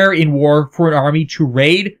actually rare in war for an army to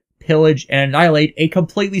raid, pillage, and annihilate a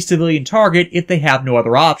completely civilian target if they have no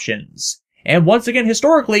other options. And once again,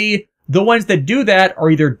 historically, the ones that do that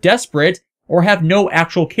are either desperate or have no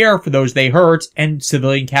actual care for those they hurt and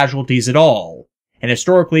civilian casualties at all, and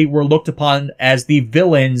historically were looked upon as the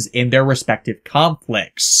villains in their respective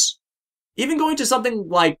conflicts. Even going to something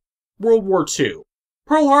like World War II.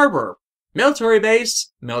 Pearl Harbor. Military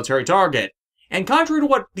base, military target. And contrary to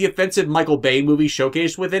what the offensive Michael Bay movie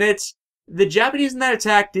showcased within it, the Japanese in that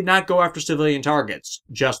attack did not go after civilian targets,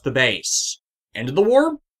 just the base. End of the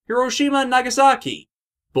war? Hiroshima and Nagasaki.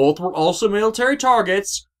 Both were also military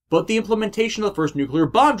targets, but the implementation of the first nuclear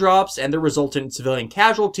bomb drops and the resultant civilian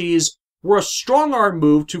casualties were a strong-arm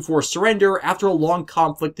move to force surrender after a long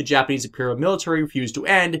conflict the Japanese Imperial military refused to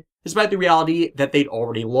end, despite the reality that they'd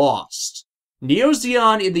already lost. Neo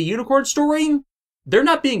Zeon in the Unicorn story? They're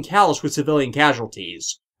not being callous with civilian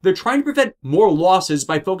casualties. They're trying to prevent more losses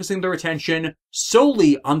by focusing their attention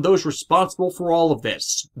solely on those responsible for all of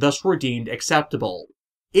this, thus were deemed acceptable.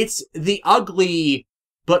 It's the ugly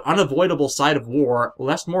but unavoidable side of war,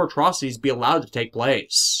 lest more atrocities be allowed to take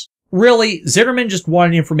place. Really, Zimmerman just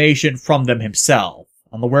wanted information from them himself,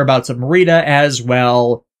 on the whereabouts of Marita as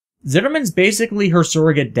well. Zimmerman's basically her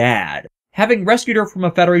surrogate dad, having rescued her from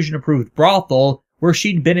a Federation-approved brothel where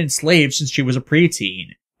she'd been enslaved since she was a preteen.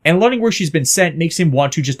 And learning where she's been sent makes him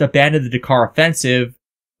want to just abandon the Dakar offensive,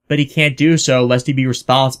 but he can't do so lest he be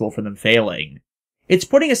responsible for them failing. It's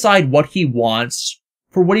putting aside what he wants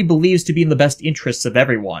for what he believes to be in the best interests of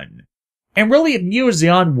everyone. And really, if Neo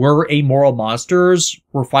Zeon were amoral monsters,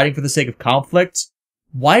 were fighting for the sake of conflict,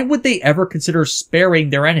 why would they ever consider sparing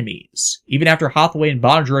their enemies, even after Hathaway and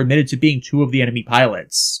Bonner admitted to being two of the enemy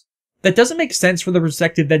pilots? That doesn't make sense from the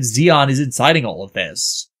perspective that Zeon is inciting all of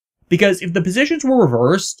this. Because if the positions were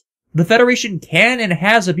reversed, the Federation can and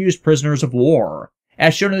has abused prisoners of war,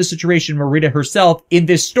 as shown in the situation Marita herself in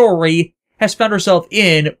this story has found herself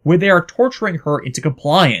in, where they are torturing her into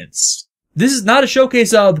compliance. This is not a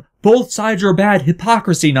showcase of both sides are bad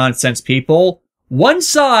hypocrisy nonsense, people. One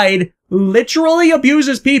side literally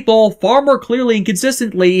abuses people far more clearly and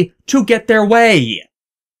consistently to get their way.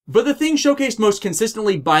 But the thing showcased most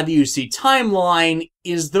consistently by the UC timeline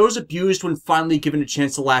is those abused when finally given a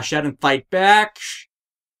chance to lash out and fight back.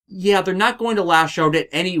 Yeah, they're not going to lash out at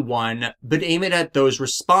anyone, but aim it at those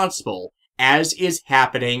responsible, as is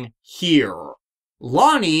happening here.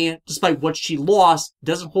 Lonnie, despite what she lost,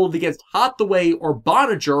 doesn't hold against Hathaway or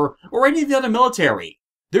Boninger or any of the other military.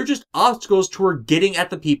 They're just obstacles to her getting at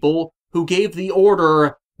the people who gave the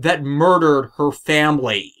order that murdered her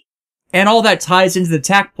family. And all that ties into the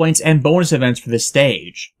attack points and bonus events for this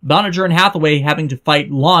stage. Boninger and Hathaway having to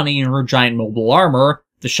fight Lonnie in her giant mobile armor,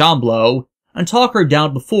 the Shamblo, and talk her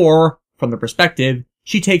down before, from the perspective,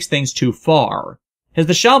 she takes things too far. As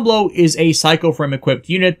the Shamblo is a psycho-frame-equipped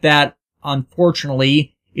unit that,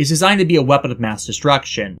 unfortunately, is designed to be a weapon of mass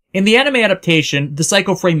destruction. In the anime adaptation, the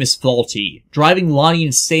psycho frame is faulty, driving Lonnie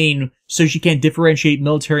insane so she can't differentiate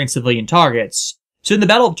military and civilian targets. So in the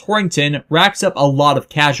Battle of Torrington, racks up a lot of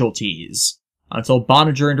casualties, until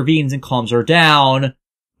Boninger intervenes and calms her down,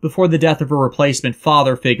 before the death of her replacement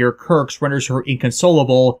father figure, Kirks, renders her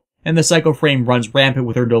inconsolable, and the psycho frame runs rampant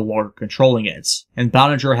with her no longer controlling it, and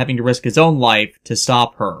Boninger having to risk his own life to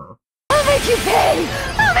stop her. I'll make you pay!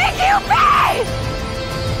 I'll make you pay!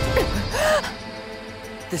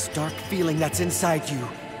 This dark feeling that's inside you,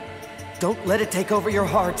 don't let it take over your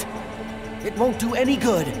heart. It won't do any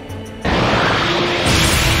good.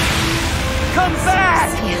 Come back!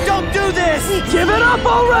 Xixian. Don't do this! Give it up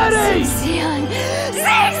already! Xixian!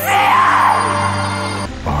 Xixian!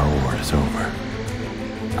 Our war is over.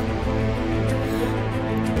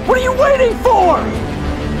 What are you waiting for?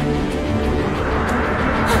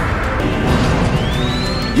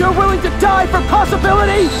 You're willing to die for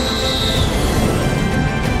possibility?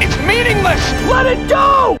 It's meaningless! Let it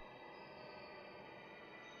go!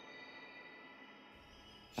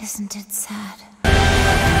 Isn't it sad?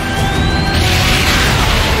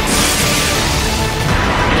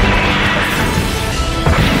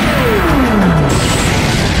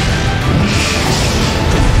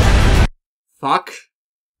 Fuck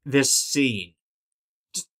this scene.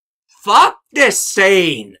 Just fuck this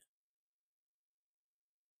scene!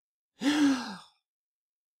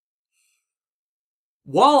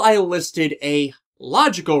 While I listed a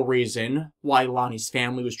logical reason why Lonnie's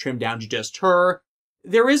family was trimmed down to just her,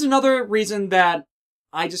 there is another reason that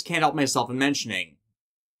I just can't help myself in mentioning.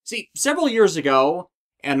 See, several years ago,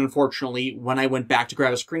 and unfortunately, when I went back to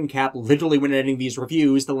grab a screen cap, literally when editing these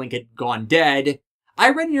reviews, the link had gone dead, I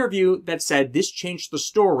read an interview that said this changed the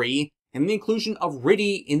story, and the inclusion of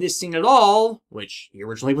Riddy in this scene at all, which he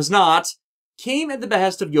originally was not, came at the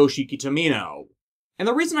behest of Yoshiki Tomino. And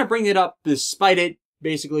the reason I bring it up, despite it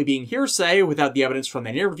basically being hearsay without the evidence from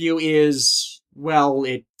that interview, is, well,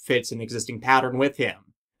 it fits an existing pattern with him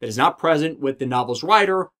that is not present with the novel's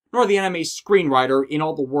writer, nor the anime's screenwriter in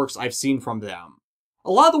all the works I've seen from them.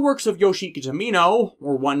 A lot of the works of Yoshiki Tomino,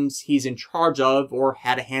 or ones he's in charge of or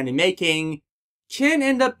had a hand in making, can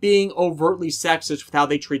end up being overtly sexist with how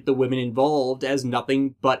they treat the women involved as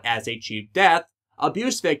nothing but as a cheap death,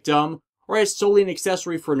 abuse victim, or as solely an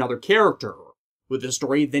accessory for another character, with the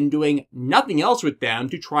story then doing nothing else with them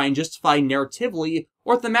to try and justify narratively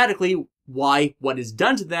or thematically why what is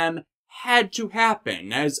done to them had to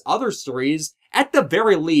happen, as other stories, at the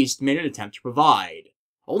very least, made an attempt to provide,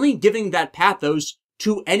 only giving that pathos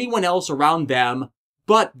to anyone else around them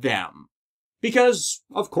but them. Because,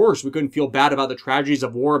 of course, we couldn't feel bad about the tragedies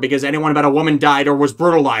of war because anyone but a woman died or was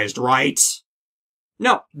brutalized, right?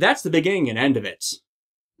 No, that's the beginning and end of it.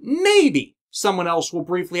 Maybe someone else will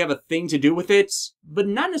briefly have a thing to do with it, but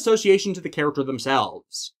not in association to the character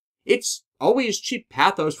themselves. It's always cheap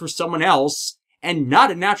pathos for someone else, and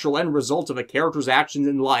not a natural end result of a character's actions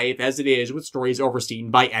in life as it is with stories overseen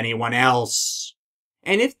by anyone else.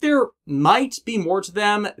 And if there might be more to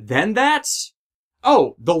them than that,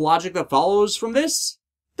 oh, the logic that follows from this?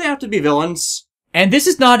 They have to be villains. And this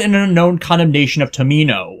is not an unknown condemnation of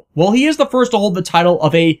Tomino. While he is the first to hold the title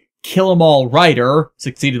of a kill-em-all writer,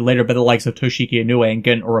 succeeded later by the likes of Toshiki Inoue and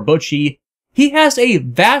Gen Urabuchi, he has a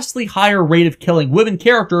vastly higher rate of killing women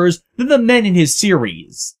characters than the men in his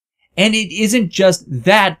series. And it isn't just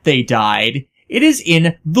that they died, it is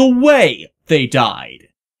in the way they died.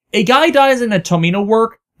 A guy dies in a Tomino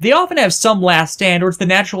work, they often have some last stand or it's the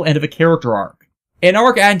natural end of a character arc. An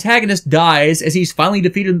arc antagonist dies as he's finally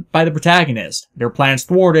defeated by the protagonist, their plans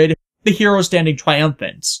thwarted, the hero standing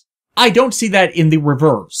triumphant. I don't see that in the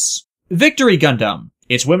reverse. Victory Gundam.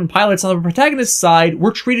 Its women pilots on the protagonist's side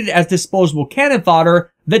were treated as disposable cannon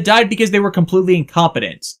fodder that died because they were completely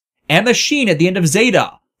incompetent. And the Sheen at the end of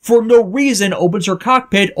Zeta, for no reason, opens her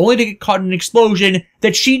cockpit only to get caught in an explosion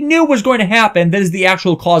that she knew was going to happen that is the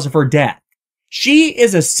actual cause of her death. She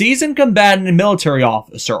is a seasoned combatant and military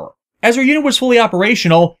officer. As her unit was fully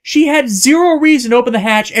operational, she had zero reason to open the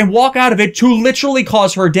hatch and walk out of it to literally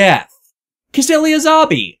cause her death. Castelia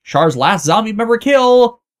Zabi, Char's last zombie member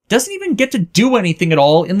kill, doesn't even get to do anything at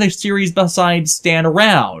all in the series besides stand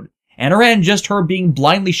around, and her end just her being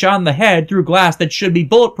blindly shot in the head through glass that should be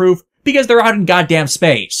bulletproof because they're out in goddamn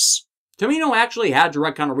space. Tomino actually had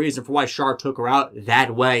direct kind of reason for why Char took her out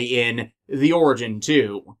that way in The Origin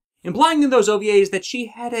too, implying in those OVAs that she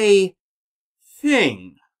had a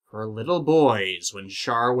thing for little boys when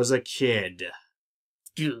Char was a kid.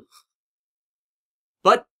 Ugh.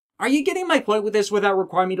 But are you getting my point with this without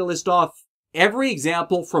requiring me to list off every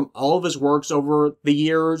example from all of his works over the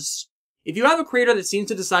years? If you have a creator that seems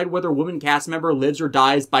to decide whether a woman cast member lives or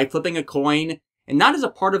dies by flipping a coin, and not as a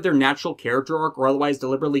part of their natural character arc or otherwise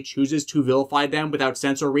deliberately chooses to vilify them without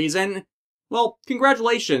sense or reason, well,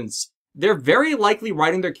 congratulations. They're very likely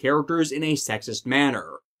writing their characters in a sexist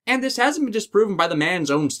manner. And this hasn't been disproven by the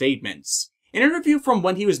man's own statements. In an interview from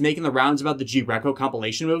when he was making the rounds about the G-Reco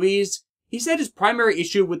compilation movies, he said his primary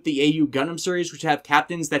issue with the AU Gundam series which have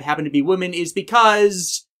captains that happen to be women is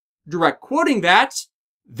because, direct quoting that,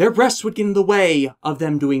 their breasts would get in the way of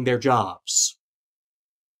them doing their jobs.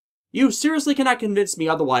 You seriously cannot convince me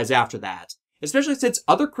otherwise after that, especially since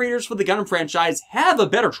other creators for the Gundam franchise have a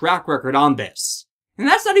better track record on this. And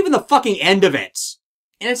that's not even the fucking end of it!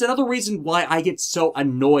 And it's another reason why I get so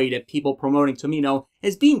annoyed at people promoting Tomino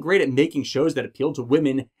as being great at making shows that appeal to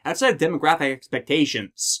women outside of demographic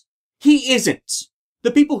expectations. He isn't.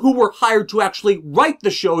 The people who were hired to actually write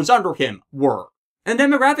the shows under him were. And the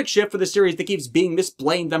demographic shift for the series that keeps being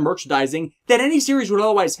misblamed than merchandising that any series would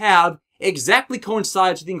otherwise have exactly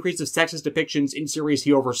coincides with the increase of sexist depictions in series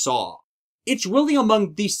he oversaw. It's really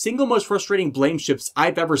among the single most frustrating blame shifts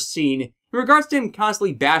I've ever seen in regards to him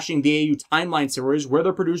constantly bashing the AU Timeline series where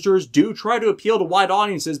their producers do try to appeal to wide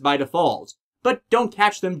audiences by default, but don't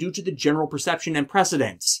catch them due to the general perception and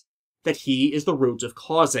precedence that he is the root of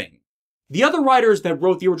causing. The other writers that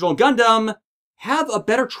wrote the original Gundam have a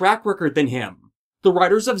better track record than him. The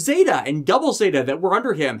writers of Zeta and Double Zeta that were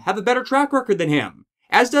under him have a better track record than him,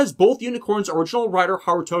 as does both Unicorn's original writer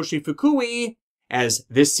Harutoshi Fukui, as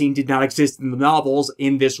this scene did not exist in the novels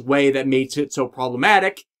in this way that makes it so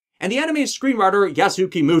problematic, and the anime screenwriter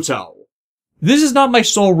Yasuki Muto. This is not my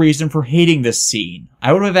sole reason for hating this scene.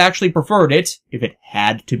 I would have actually preferred it, if it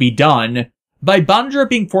had to be done, by Banjira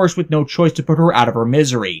being forced with no choice to put her out of her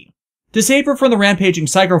misery. To save her from the rampaging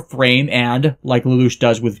Psycho Frame and, like Lelouch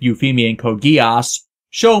does with Euphemia and Code Geass,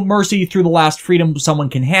 show mercy through the last freedom someone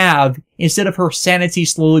can have, instead of her sanity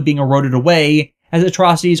slowly being eroded away as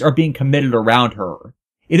atrocities are being committed around her.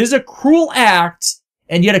 It is a cruel act,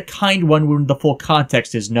 and yet a kind one when the full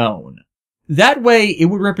context is known. That way, it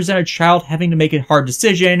would represent a child having to make a hard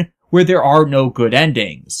decision where there are no good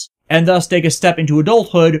endings, and thus take a step into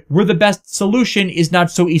adulthood where the best solution is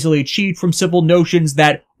not so easily achieved from simple notions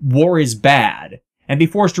that war is bad, and be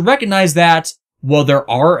forced to recognize that, while there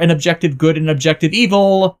are an objective good and objective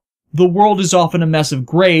evil, the world is often a mess of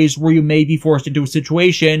grays where you may be forced into a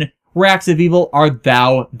situation where acts of evil are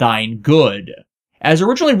thou thine good. As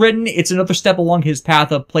originally written, it's another step along his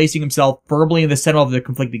path of placing himself firmly in the center of the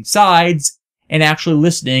conflicting sides, and actually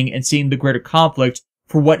listening and seeing the greater conflict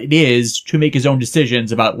for what it is to make his own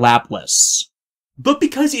decisions about Laplace. But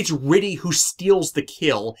because it's Riddy who steals the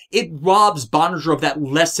kill, it robs Bonninger of that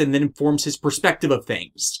lesson that informs his perspective of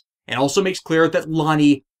things, and also makes clear that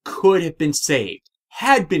Lonnie could have been saved,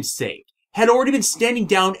 had already been standing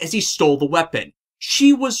down as he stole the weapon.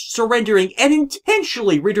 She was surrendering and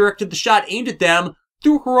intentionally redirected the shot aimed at them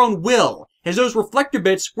through her own will, as those reflector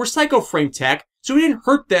bits were psychoframe tech, so it didn't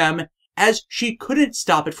hurt them, as she couldn't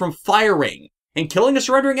stop it from firing. And killing a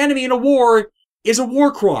surrendering enemy in a war is a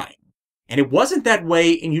war crime. And it wasn't that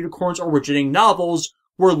way in Unicorn's originating novels,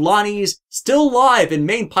 where Lonnie's still alive and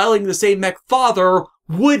main piloting the same mech father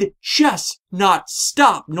would just not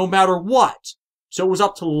stop no matter what. So it was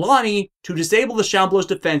up to Lonnie to disable the Shambler's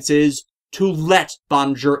defenses to let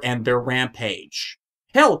Bonninger end their rampage.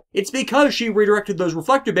 Hell, it's because she redirected those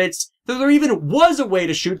reflector bits that there even was a way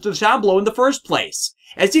to shoot the Shambler in the first place.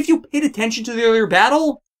 As if you paid attention to the earlier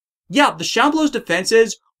battle, yeah, the Shambler's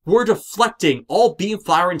defenses were deflecting all beam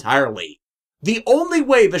fire entirely. The only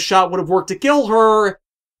way the shot would have worked to kill her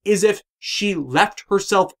is if she left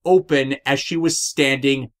herself open as she was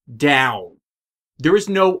standing down. There is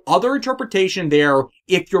no other interpretation there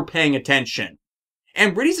if you're paying attention.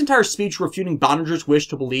 And Riddy's entire speech refuting Bonninger's wish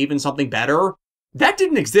to believe in something better, that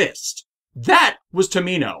didn't exist. That was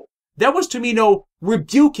Tomino. That was Tomino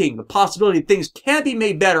rebuking the possibility that things can be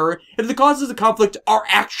made better if the causes of the conflict are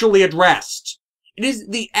actually addressed. It is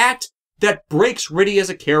the act that breaks Riddy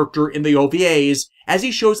as a character in the OVAs, as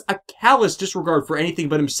he shows a callous disregard for anything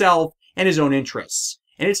but himself and his own interests.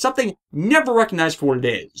 And it's something never recognized for what it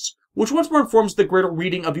is, which once more informs the greater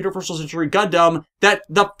reading of Universal Century Gundam that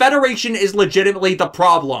the Federation is legitimately the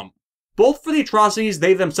problem, both for the atrocities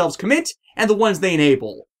they themselves commit and the ones they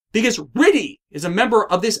enable. Because Riddy is a member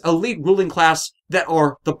of this elite ruling class that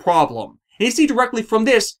are the problem. And you see directly from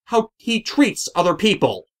this how he treats other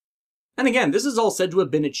people. And again, this is all said to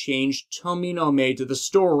have been a change Tomino made to the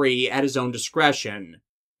story at his own discretion.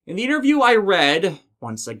 In the interview I read,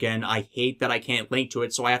 once again, I hate that I can't link to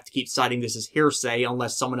it, so I have to keep citing this as hearsay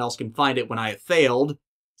unless someone else can find it when I have failed,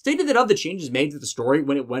 stated that of the changes made to the story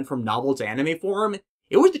when it went from novel to anime form,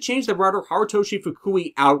 it was the change that writer Harutoshi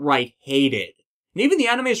Fukui outright hated. And even the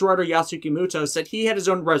anime's writer Yasuki Muto said he had his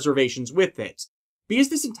own reservations with it, because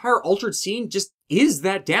this entire altered scene just is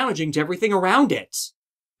that damaging to everything around it.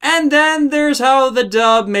 And then there's how the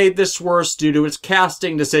dub made this worse due to its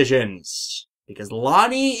casting decisions. Because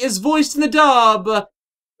Lonnie is voiced in the dub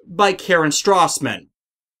by Karen Strassman.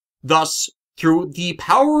 Thus, through the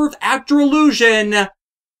power of actor illusion,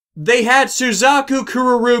 they had Suzaku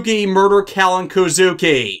Kururugi murder Callan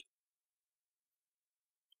Kozuki.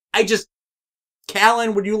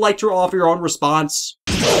 Callan, would you like to offer your own response?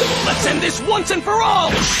 Let's end this once and for all!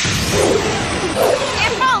 If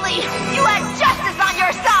only you had justice on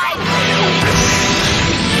your side!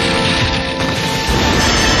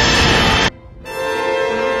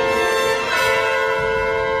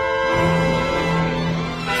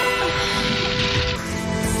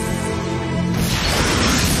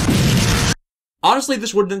 Honestly,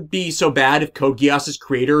 this wouldn't be so bad if Code Geass's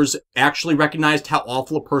creators actually recognized how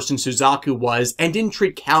awful a person Suzaku was and didn't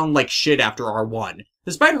treat Callan like shit after R1,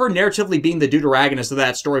 despite her narratively being the deuteragonist of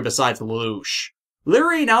that story besides Lelouch.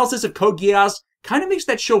 Literary analysis of Code Geass kind of makes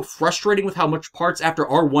that show frustrating with how much parts after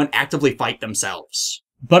R1 actively fight themselves.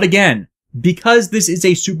 But again, because this is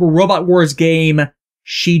a Super Robot Wars game,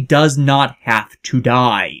 she does not have to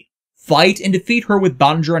die. Fight and defeat her with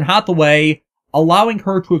Bonninger and Hathaway, allowing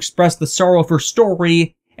her to express the sorrow of her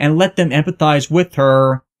story and let them empathize with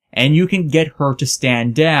her, and you can get her to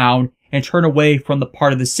stand down and turn away from the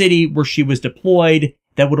part of the city where she was deployed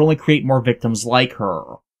that would only create more victims like her.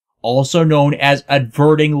 Also known as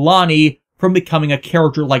averting Lonnie from becoming a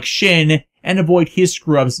character like Shin and avoid his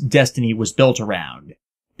screw-ups destiny was built around.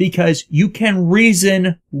 Because you can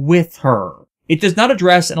reason with her. It does not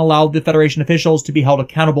address and allow the Federation officials to be held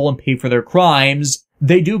accountable and pay for their crimes.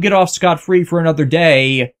 They do get off scot-free for another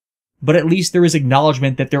day, but at least there is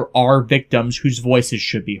acknowledgement that there are victims whose voices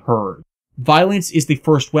should be heard. Violence is the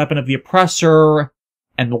first weapon of the oppressor,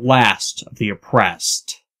 and the last of the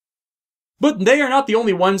oppressed. But they are not the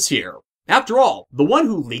only ones here. After all, the one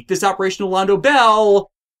who leaked this Operation Orlando Bell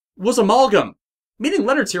was Amalgam, meaning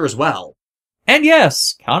Leonard's here as well. And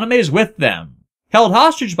yes, Kaname is with them, held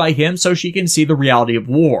hostage by him so she can see the reality of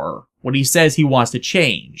war, what he says he wants to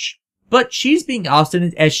change. But she's being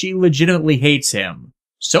obstinate as she legitimately hates him.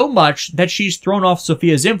 So much that she's thrown off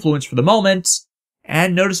Sophia's influence for the moment,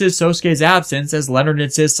 and notices Sosuke's absence as Leonard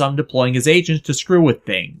insists on deploying his agents to screw with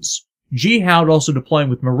things. G-Hound also deploying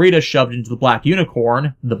with Marita shoved into the Black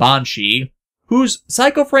Unicorn, the Banshee, whose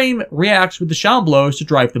Psycho Frame reacts with the Shaman blows to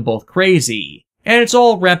drive them both crazy. And it's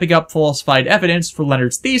all ramping up falsified evidence for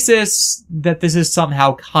Leonard's thesis that this is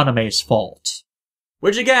somehow Kaname's fault.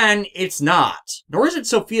 Which again, it's not. Nor is it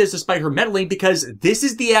Sophia's despite her meddling, because this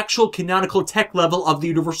is the actual canonical tech level of the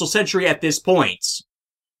Universal Century at this point.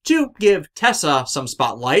 To give Tessa some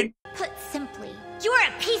spotlight. Put simply, you're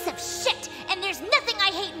a piece of shit, and there's nothing I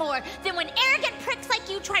hate more than when arrogant pricks like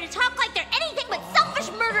you try to talk like they're anything but selfish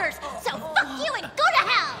murderers. So fuck you and go to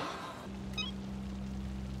hell!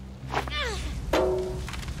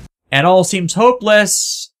 And all seems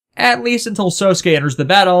hopeless, at least until Sosuke enters the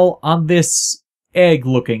battle on this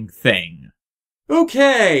egg-looking thing.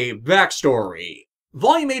 Okay, backstory.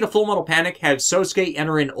 Volume 8 of Full Metal Panic had Sosuke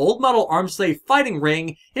enter an old model arms slave fighting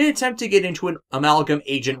ring in an attempt to get into an amalgam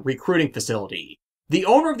agent recruiting facility. The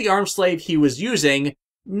owner of the arms slave he was using,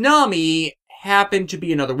 Nami, happened to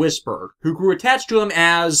be another Whispered, who grew attached to him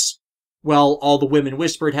as, well, all the women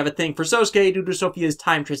Whispered have a thing for Sosuke due to Sophia's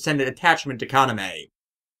time-transcendent attachment to Kaname.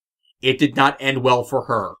 It did not end well for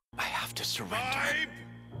her. I have to surrender.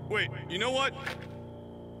 Wait, you know what?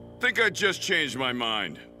 Think I just changed my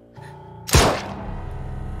mind.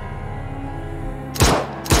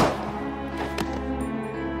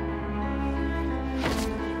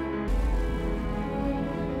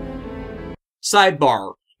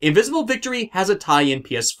 Sidebar. Invisible Victory has a tie-in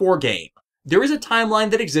PS4 game. There is a timeline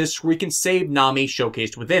that exists where you can save Nami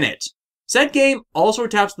showcased within it. Said game also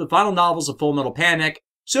attached to the final novels of Full Metal Panic,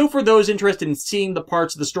 so for those interested in seeing the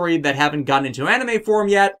parts of the story that haven't gotten into anime form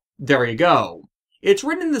yet, there you go. It's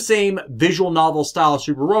written in the same visual novel style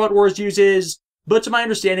Super Robot Wars uses, but to my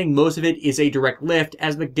understanding most of it is a direct lift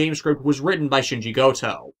as the game script was written by Shinji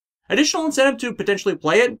Goto. Additional incentive to potentially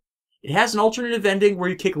play it? It has an alternative ending where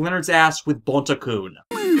you kick Leonard's ass with Bonta-kun.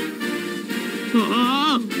 来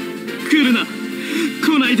るな。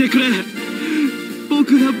来ないでくれ。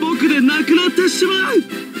僕が僕でなくなってしまう。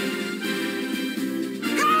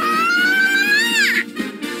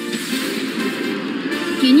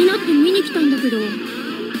気になって見に来たんだけど、こ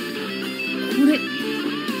れ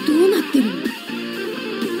どうなってるの？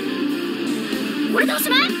これでおし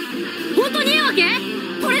まい？本当にいいわけ？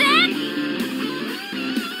これで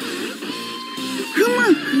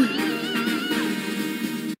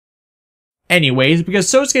？Anyways, because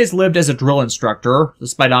Sosuke's lived as a drill instructor,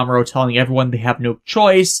 despite Amuro telling everyone they have no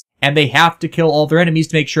choice, and they have to kill all their enemies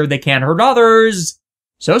to make sure they can't hurt others,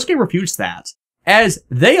 Sosuke refutes that, as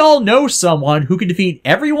they all know someone who can defeat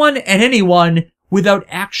everyone and anyone without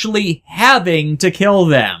actually having to kill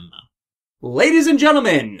them. Ladies and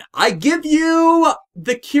gentlemen, I give you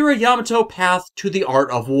the Kira Yamato path to the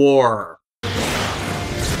art of war.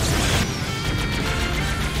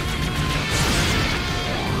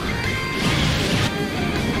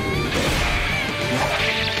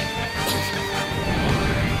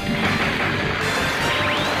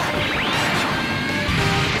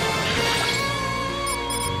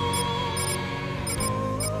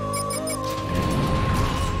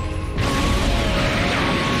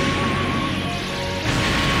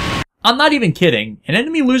 I'm not even kidding. An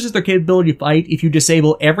enemy loses their capability to fight if you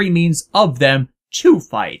disable every means of them to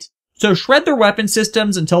fight. So shred their weapon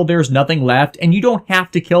systems until there's nothing left, and you don't have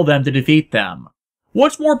to kill them to defeat them.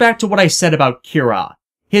 Once more back to what I said about Kira.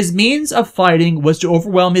 His means of fighting was to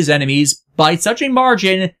overwhelm his enemies by such a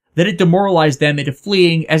margin that it demoralized them into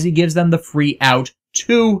fleeing as he gives them the free out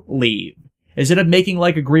to leave. Instead of making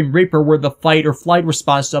like a Grim Reaper where the fight or flight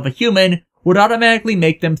response of a human would automatically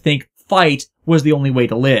make them think fight was the only way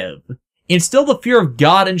to live. Instill the fear of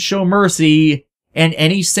God and show mercy, and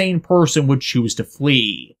any sane person would choose to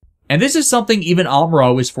flee. And this is something even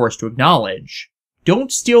Amuro is forced to acknowledge.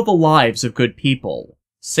 Don't steal the lives of good people.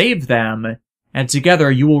 Save them, and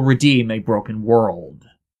together you will redeem a broken world.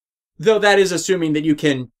 Though that is assuming that you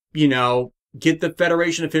can, get the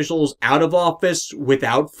Federation officials out of office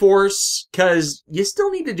without force, cause you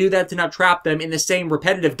still need to do that to not trap them in the same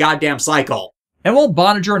repetitive goddamn cycle. And while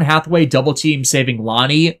Boninger and Hathaway double-team saving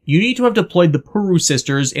Lonnie, you need to have deployed the Puru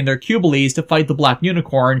sisters in their Cubilees to fight the Black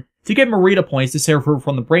Unicorn to get Marita points to save her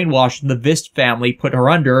from the brainwash the Vist family put her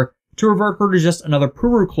under to revert her to just another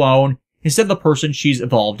Puru clone instead of the person she's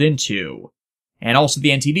evolved into. And also the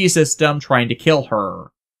NTD system trying to kill her.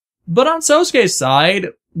 But on Sosuke's side,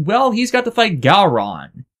 well, he's got to fight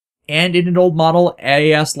Gowron. And in an old model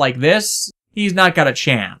AS like this, he's not got a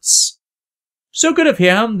chance. So good of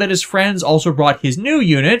him that his friends also brought his new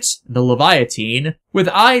unit, the Leviathan, with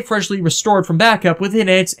Eye freshly restored from backup within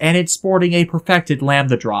it, and it's sporting a perfected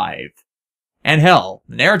lambda drive. And hell,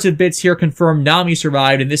 the narrative bits here confirm Nami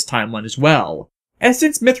survived in this timeline as well. And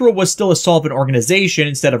since Mithril was still a solvent organization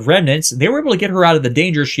instead of remnants, they were able to get her out of the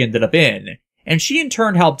danger she ended up in, and she in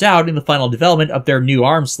turn helped out in the final development of their new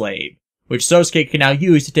arm slave, which Sosuke can now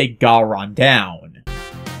use to take Gaoran down.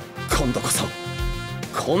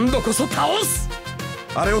 今度こそ倒す。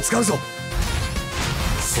あれを使うぞ。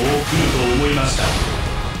そう来ると思いました。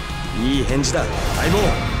いい返事だ、相棒。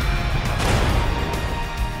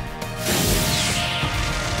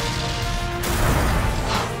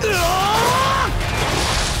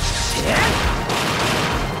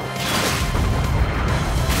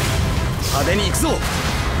派手に行くぞ。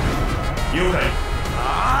了解。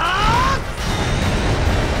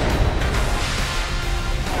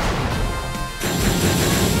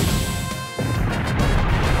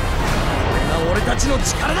俺たちの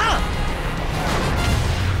力だ。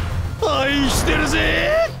愛してる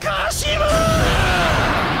ぜ、カシム。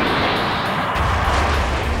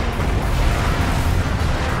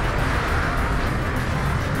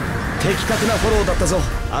的確なフォローだったぞ、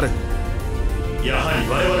アル。やはり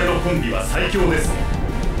我々のコンビは最強ですね。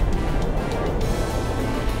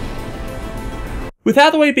With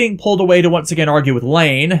Hathaway being pulled away to once again argue with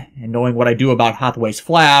Lane, and knowing what I do about Hathaway's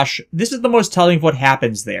flash, this is the most telling of what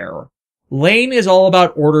happens there. Lane is all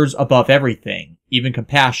about orders above everything, even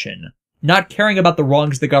compassion, not caring about the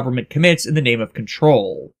wrongs the government commits in the name of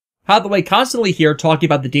control. Hathaway constantly here talking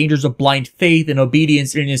about the dangers of blind faith and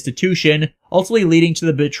obedience in an institution, ultimately leading to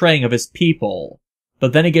the betraying of his people.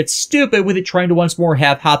 But then it gets stupid with it trying to once more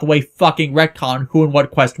have Hathaway fucking retcon who and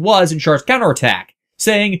what Quest was in Char's counterattack,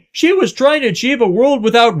 saying she was trying to achieve a world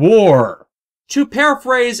without war. To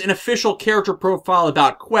paraphrase an official character profile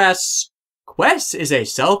about Quest, Quest is a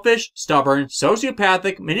selfish, stubborn,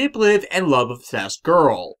 sociopathic, manipulative, and love-obsessed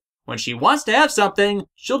girl. When she wants to have something,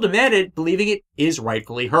 she'll demand it, believing it is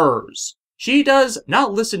rightfully hers. She does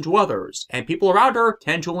not listen to others, and people around her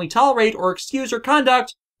tend to only tolerate or excuse her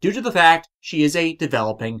conduct due to the fact she is a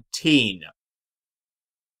developing teen.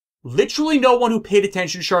 Literally no one who paid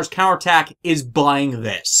attention to Char's counterattack is buying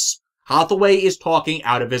this. Hathaway is talking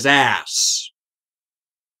out of his ass.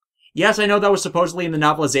 Yes, I know that was supposedly in the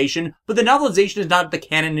novelization, but the novelization is not the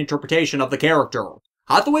canon interpretation of the character.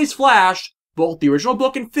 Hathaway's Flash, both the original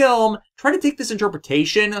book and film, try to take this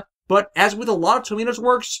interpretation, but as with a lot of Tomino's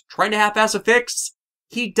works, trying to half-ass a fix,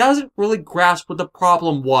 he doesn't really grasp what the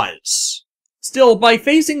problem was. Still, by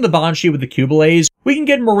facing the Banshee with the Kubilays, we can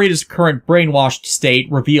get Morita's current brainwashed state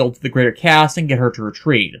revealed to the greater cast and get her to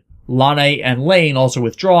retreat. Lane and Lane also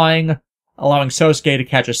withdrawing, allowing Sosuke to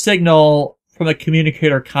catch a signal from the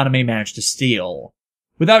communicator Kaname managed to steal.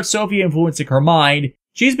 Without Sophia influencing her mind,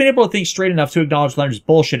 she's been able to think straight enough to acknowledge Leonard's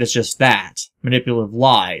bullshit as just that, manipulative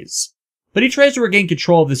lies. But he tries to regain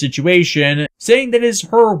control of the situation, saying that it is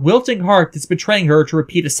her wilting heart that's betraying her to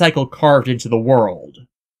repeat a cycle carved into the world.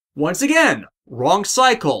 Once again, wrong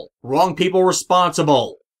cycle, wrong people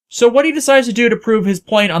responsible. So what he decides to do to prove his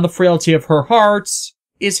point on the frailty of her heart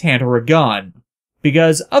is hand her a gun.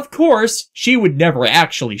 Because, of course, she would never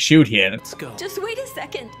actually shoot him. Let's go. Just wait a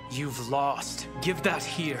second. You've lost. Give that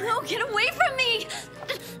here. No, get away from me!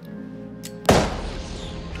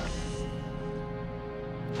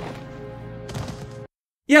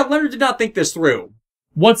 Yeah, Leonard did not think this through.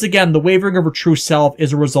 Once again, the wavering of her true self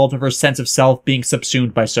is a result of her sense of self being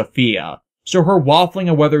subsumed by Sophia. So her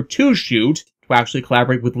waffling on whether to shoot, to actually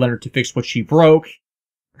collaborate with Leonard to fix what she broke,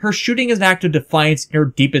 her shooting is an act of defiance in her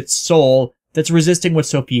deepest soul that's resisting what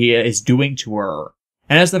Sophia is doing to her.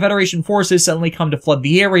 And as the Federation forces suddenly come to flood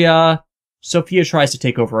the area, Sophia tries to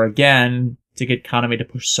take over again to get Kaname to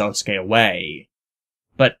push Sosuke away.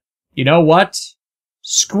 But, you know what?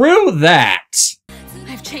 Screw that!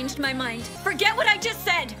 I've changed my mind. Forget what I just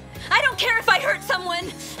said! I don't care if I hurt someone!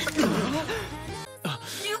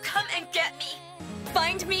 You come and get me!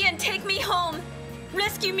 Find me and take me home!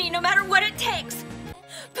 Rescue me no matter what it takes!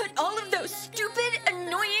 Put all of those stupid,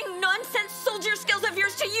 annoying, nonsense soldier skills of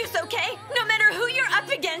yours to use, okay? No matter who you're up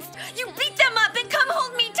against, you beat them up and come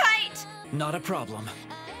hold me tight! Not a problem.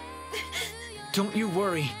 Don't you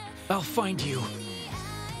worry. I'll find you.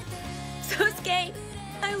 Sosuke,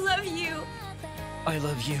 I love you. I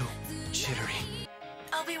love you, Jittery.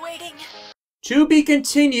 I'll be waiting. To be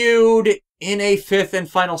continued in a 5th and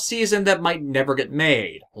final season that might never get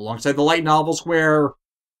made, alongside the light novels where,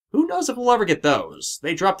 who knows if we'll ever get those?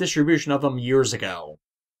 They dropped distribution of them years ago.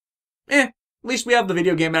 At least we have the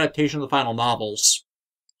video game adaptation of the final novels.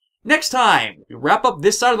 Next time, we wrap up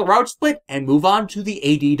this side of the route split and move on to the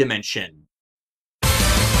AD dimension.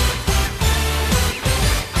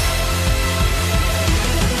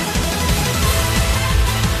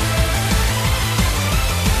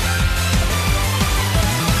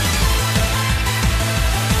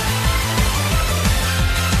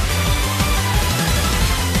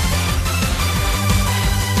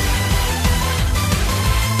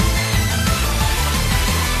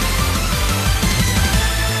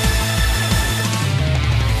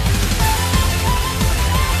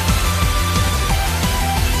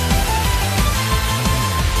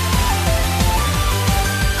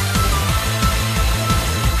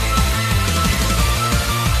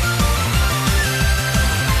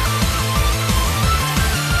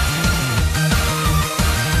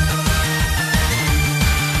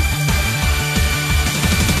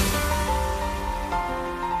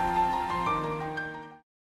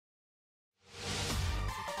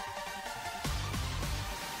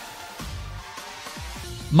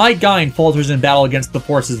 Mike Gine falters in battle against the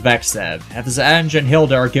forces of Exev, as Ange and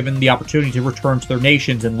Hilda are given the opportunity to return to their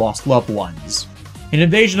nations and lost loved ones. An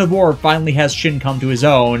invasion of war finally has Shin come to his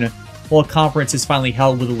own, while a conference is finally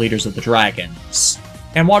held with the leaders of the dragons.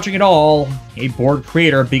 And watching it all, a bored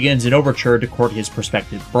creator begins an overture to court his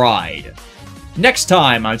prospective bride. Next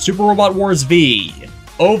time on Super Robot Wars V,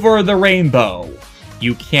 Over the Rainbow,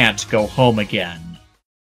 you can't go home again.